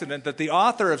accident that the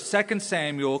author of 2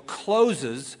 Samuel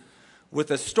closes with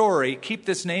a story. Keep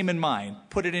this name in mind.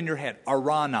 Put it in your head.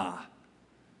 Araunah.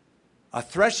 A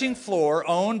threshing floor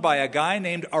owned by a guy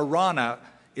named Araunah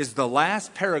is the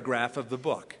last paragraph of the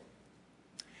book.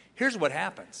 Here's what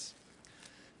happens.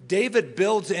 David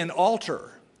builds an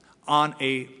altar on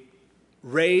a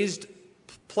raised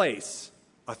place,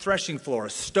 a threshing floor, a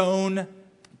stone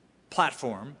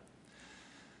platform,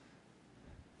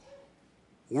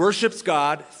 worships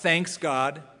God, thanks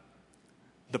God,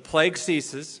 the plague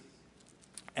ceases,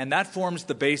 and that forms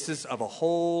the basis of a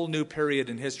whole new period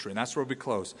in history, and that's where we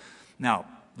close. Now,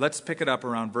 let's pick it up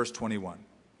around verse 21.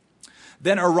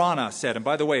 Then Araunah said, and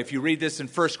by the way, if you read this in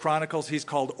 1 Chronicles, he's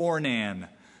called Ornan.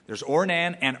 There's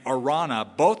Ornan and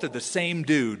Araunah, both are the same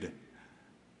dude,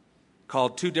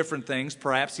 called 2 different things.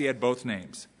 Perhaps he had both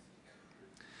names.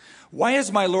 Why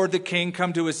has my lord the king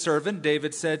come to his servant,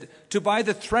 David said, to buy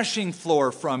the threshing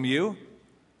floor from you,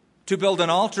 to build an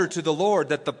altar to the Lord,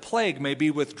 that the plague may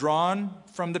be withdrawn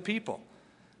from the people?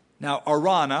 Now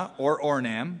Araunah, or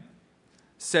Ornan,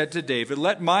 said to David,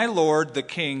 let my lord the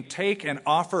king take and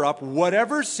offer up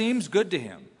whatever seems good to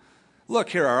him.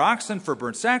 Look, here are oxen for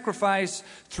burnt sacrifice,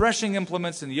 threshing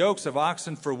implements and yokes of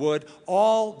oxen for wood.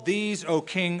 All these, O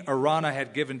king, Araunah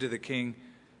had given to the king.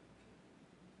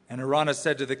 And Araunah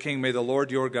said to the king, may the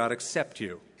Lord your God accept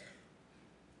you.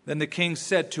 Then the king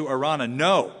said to Araunah,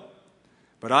 no,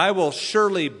 but I will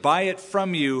surely buy it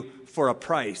from you for a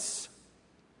price.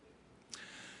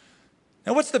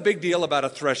 Now, what's the big deal about a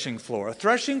threshing floor? A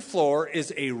threshing floor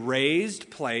is a raised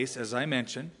place, as I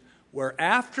mentioned, where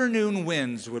afternoon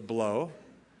winds would blow,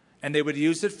 and they would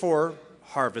use it for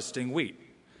harvesting wheat.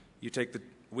 You take the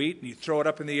wheat and you throw it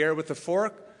up in the air with a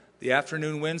fork. The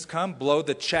afternoon winds come, blow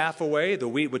the chaff away. The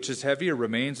wheat, which is heavier,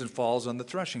 remains and falls on the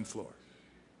threshing floor.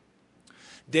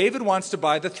 David wants to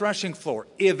buy the threshing floor.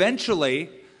 Eventually,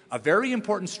 a very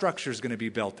important structure is going to be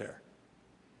built there.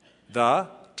 The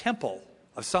Temple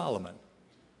of Solomon,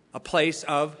 a place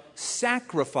of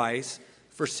sacrifice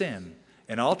for sin.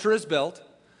 An altar is built.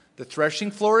 The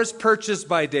threshing floor is purchased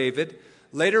by David.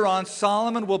 Later on,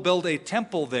 Solomon will build a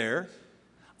temple there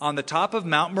on the top of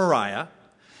Mount Moriah.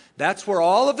 That's where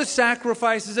all of the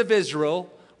sacrifices of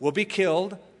Israel will be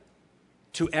killed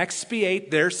to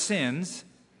expiate their sins.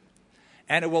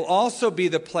 And it will also be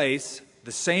the place,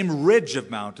 the same ridge of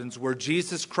mountains, where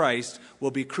Jesus Christ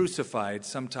will be crucified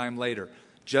sometime later,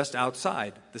 just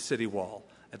outside the city wall,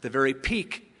 at the very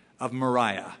peak of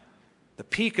Moriah, the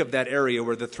peak of that area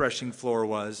where the threshing floor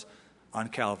was on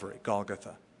Calvary,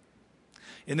 Golgotha.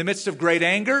 In the midst of great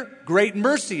anger, great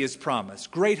mercy is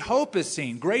promised. Great hope is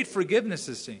seen. Great forgiveness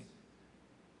is seen.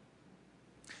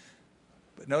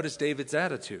 But notice David's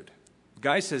attitude. The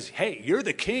guy says, hey, you're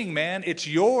the king, man. It's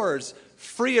yours,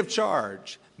 free of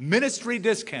charge. Ministry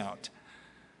discount.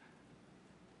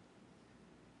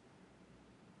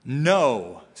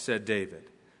 No, said David,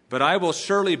 but I will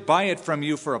surely buy it from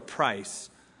you for a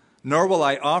price. Nor will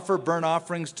I offer burnt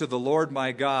offerings to the Lord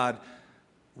my God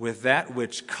with that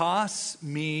which costs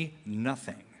me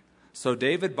nothing. So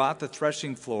David bought the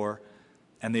threshing floor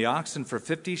and the oxen for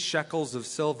 50 shekels of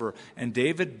silver. And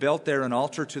David built there an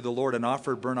altar to the Lord and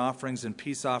offered burnt offerings and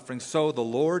peace offerings. So the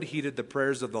Lord heeded the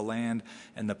prayers of the land,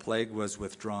 and the plague was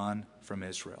withdrawn from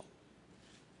Israel.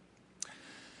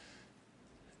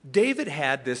 David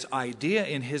had this idea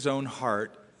in his own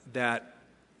heart that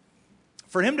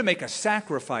for him to make a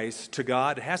sacrifice to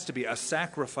God, it has to be a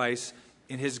sacrifice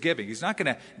in his giving. He's not going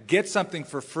to get something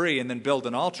for free and then build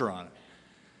an altar on it.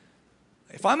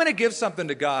 If I'm going to give something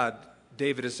to God,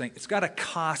 David is saying, it's got to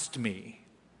cost me.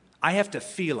 I have to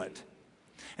feel it.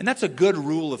 And that's a good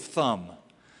rule of thumb.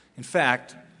 In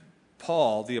fact,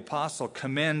 Paul, the apostle,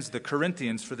 commends the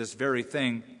Corinthians for this very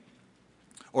thing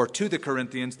or to the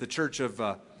Corinthians, the church of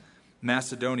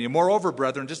Macedonia. Moreover,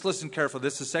 brethren, just listen carefully.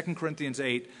 This is 2 Corinthians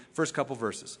 8, first couple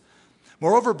verses.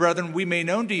 Moreover, brethren, we may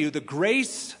known to you the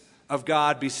grace of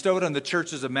God bestowed on the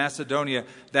churches of Macedonia,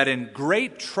 that in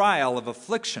great trial of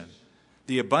affliction,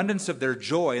 the abundance of their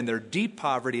joy and their deep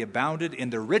poverty abounded in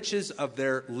the riches of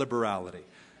their liberality.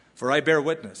 For I bear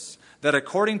witness that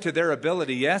according to their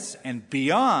ability, yes, and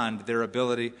beyond their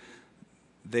ability,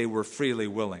 they were freely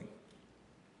willing.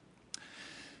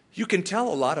 You can tell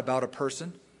a lot about a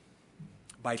person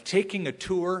by taking a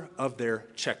tour of their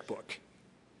checkbook.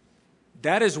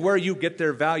 That is where you get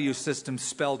their value system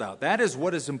spelled out. That is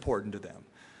what is important to them.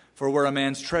 For where a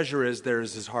man's treasure is, there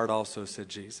is his heart also, said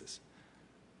Jesus.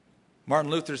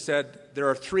 Martin Luther said there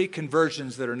are 3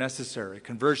 conversions that are necessary.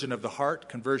 Conversion of the heart,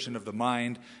 conversion of the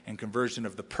mind, and conversion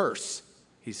of the purse,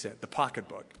 he said, the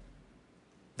pocketbook,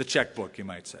 the checkbook, you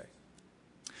might say.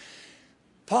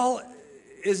 Paul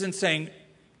isn't saying,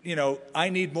 I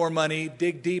need more money,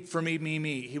 dig deep for me, me,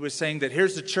 me. He was saying that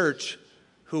here's a church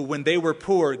who, when they were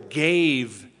poor,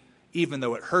 gave even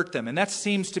though it hurt them. And that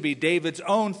seems to be David's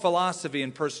own philosophy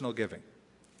in personal giving.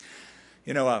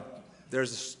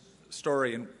 There's a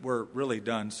story, and we're really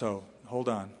done, so hold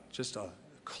on. Just a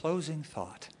closing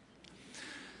thought.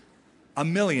 A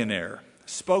millionaire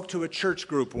spoke to a church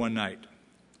group one night.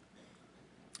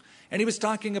 And he was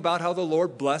talking about how the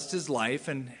Lord blessed his life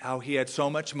and how he had so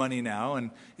much money now,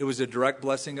 and it was a direct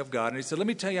blessing of God. And he said, let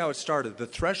me tell you how it started. The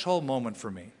threshold moment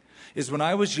for me is when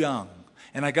I was young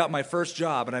and I got my first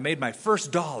job and I made my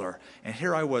first $1, and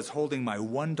here I was holding my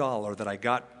 $1 that I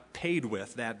got paid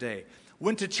with that day.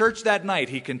 Went to church that night,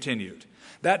 he continued.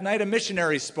 That night a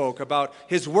missionary spoke about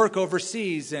his work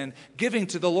overseas and giving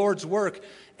to the Lord's work,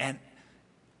 and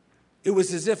it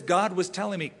was as if God was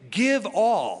telling me, give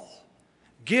all.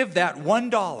 Give that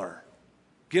 $1.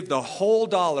 Give the whole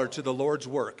dollar to the Lord's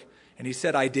work. And he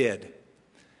said, I did. And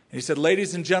he said,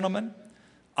 ladies and gentlemen,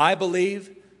 I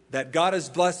believe that God has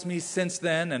blessed me since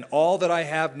then, and all that I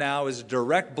have now is a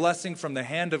direct blessing from the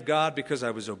hand of God because I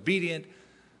was obedient,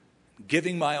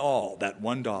 giving my all, that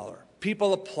 $1.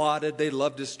 People applauded. They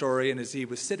loved his story. And as he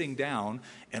was sitting down,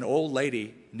 an old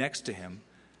lady next to him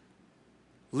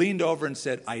leaned over and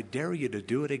said, I dare you to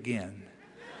do it again.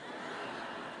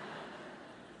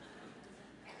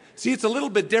 See, it's a little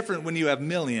bit different when you have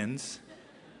millions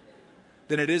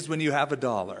than it is when you have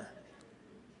 $1.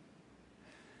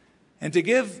 And to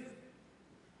give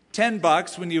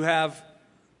 $10 when you have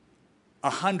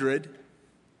 100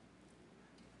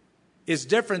 is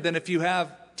different than if you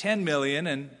have 10 million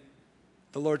and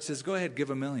the Lord says, go ahead, give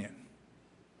 $1 million.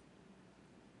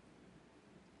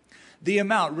 The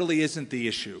amount really isn't the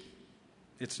issue.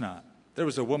 It's not. There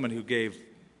was a woman who gave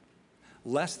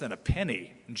less than a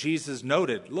penny. And Jesus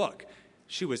noted, look,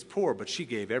 she was poor, but she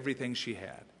gave everything she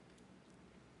had.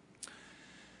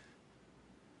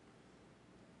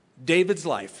 David's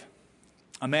life,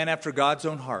 a man after God's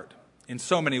own heart, in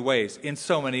so many ways, in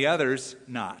so many others,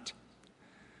 not.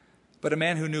 But a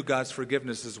man who knew God's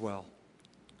forgiveness as well.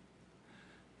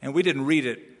 And we didn't read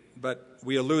it, but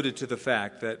we alluded to the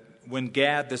fact that when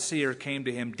Gad the seer came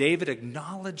to him, David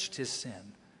acknowledged his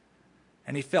sin.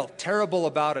 And he felt terrible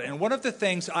about it. And one of the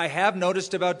things I have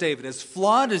noticed about David, as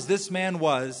flawed as this man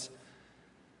was,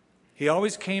 he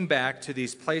always came back to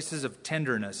these places of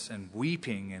tenderness and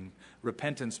weeping and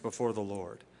repentance before the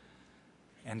Lord.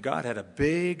 And God had a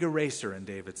big eraser in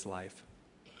David's life.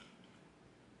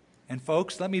 And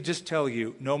folks, let me just tell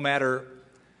you, no matter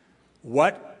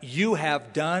what you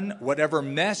have done, whatever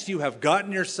mess you have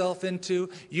gotten yourself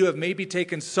into, you have maybe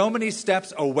taken so many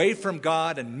steps away from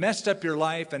God and messed up your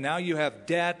life, and now you have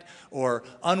debt or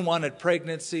unwanted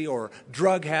pregnancy or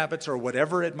drug habits or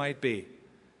whatever it might be.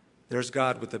 There's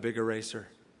God with the big eraser.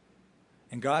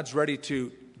 And God's ready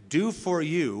to do for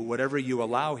you whatever you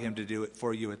allow him to do it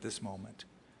for you at this moment.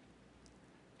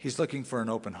 He's looking for an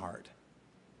open heart.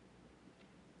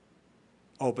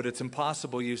 Oh, but it's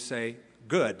impossible, you say.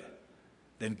 Good.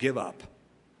 Then give up.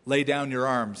 Lay down your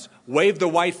arms. Wave the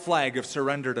white flag of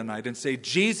surrender tonight and say,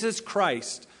 Jesus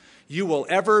Christ, you will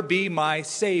ever be my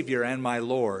Savior and my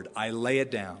Lord. I lay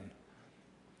it down.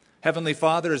 Heavenly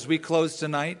Father, as we close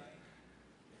tonight,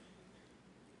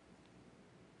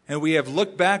 and we have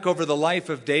looked back over the life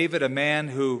of David, a man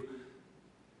who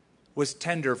was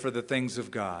tender for the things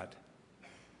of God,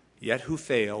 yet who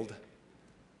failed,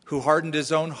 who hardened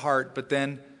his own heart, but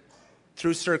then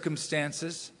through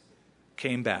circumstances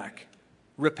came back,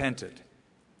 repented,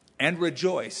 and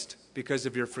rejoiced because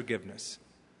of your forgiveness.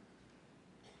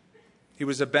 He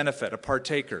was a benefit, a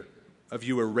partaker of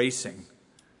you erasing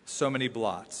so many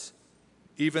blots,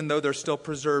 even though they're still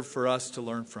preserved for us to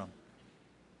learn from.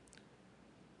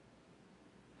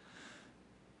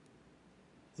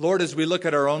 Lord, as we look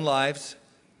at our own lives,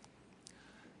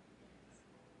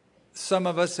 some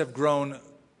of us have grown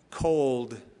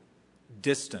cold,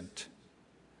 distant,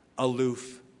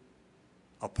 aloof,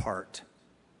 apart.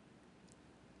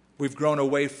 We've grown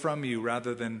away from you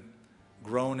rather than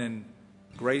grown in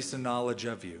grace and knowledge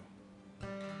of you.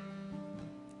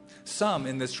 Some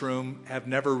in this room have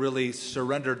never really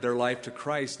surrendered their life to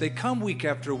Christ. They come week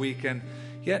after week, and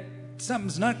yet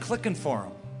something's not clicking for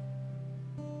them.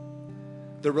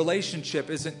 The relationship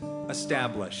isn't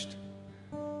established.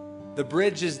 The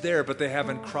bridge is there, but they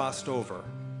haven't crossed over.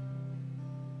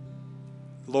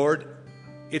 Lord,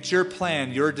 it's your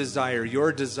plan, your desire,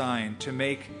 your design to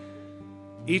make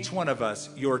each one of us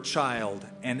your child,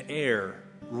 an heir,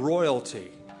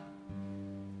 royalty.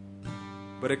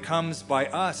 But it comes by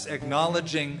us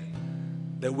acknowledging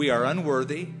that we are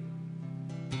unworthy,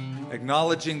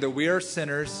 acknowledging that we are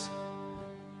sinners,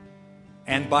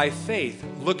 and by faith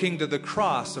looking to the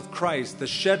cross of Christ, the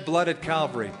shed blood at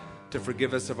Calvary, to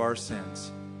forgive us of our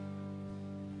sins.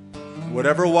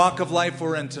 Whatever walk of life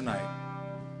we're in tonight,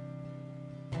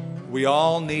 we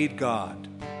all need God.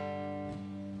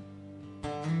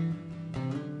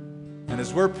 And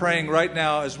as we're praying right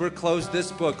now, as we're close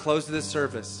this book, close this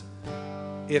service,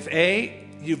 if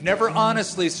you've never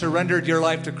honestly surrendered your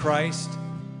life to Christ,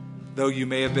 though you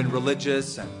may have been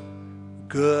religious and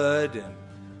good and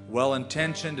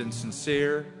well-intentioned and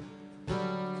sincere,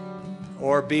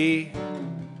 or B,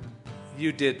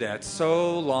 you did that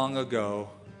so long ago,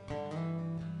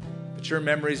 but your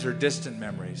memories are distant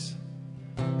memories.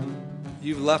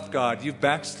 You've left God, you've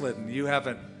backslidden, you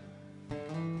haven't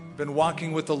been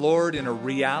walking with the Lord in a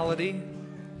reality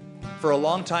for a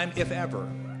long time, if ever.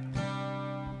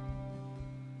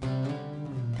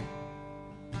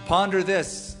 Ponder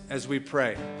this as we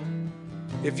pray.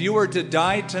 If you were to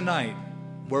die tonight,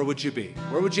 where would you be?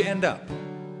 Where would you end up?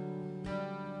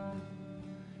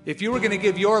 If you were going to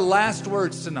give your last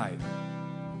words tonight,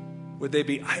 would they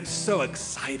be, I'm so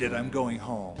excited I'm going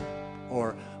home,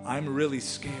 or I'm really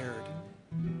scared?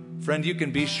 Friend, you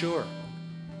can be sure.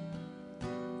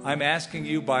 I'm asking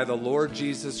you by the Lord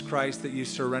Jesus Christ that you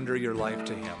surrender your life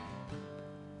to Him.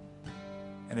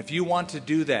 And if you want to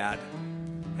do that,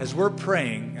 as we're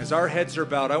praying, as our heads are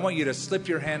bowed, I want you to slip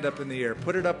your hand up in the air,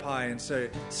 put it up high and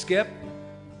say, Skip,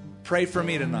 pray for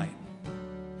me tonight.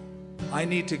 I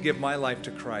need to give my life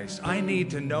to Christ. I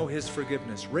need to know His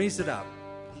forgiveness. Raise it up.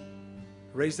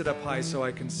 Raise it up high so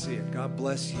I can see it. God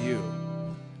bless you.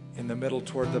 In the middle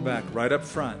toward the back, right up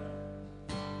front.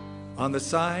 On the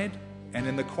side and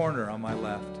in the corner on my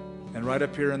left. And right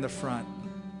up here in the front.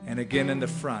 And again in the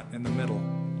front, in the middle.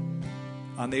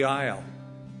 On the aisle.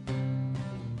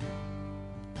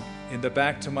 In the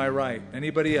back to my right.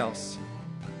 Anybody else?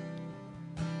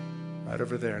 Right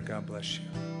over there. God bless you.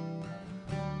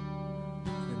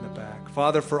 In the back.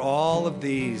 Father, for all of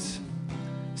these,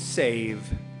 save.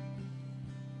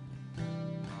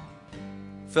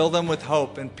 Fill them with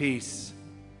hope and peace.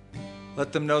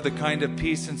 Let them know the kind of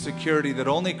peace and security that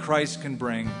only Christ can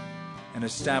bring, and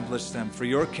establish them for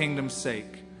your kingdom's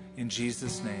sake. In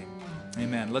Jesus' name.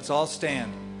 Amen. Let's all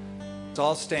stand. Let's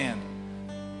all stand.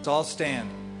 Let's all stand.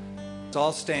 Let's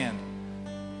all stand.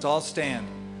 Let's all stand.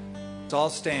 Let's all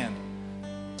stand.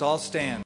 Let's all stand.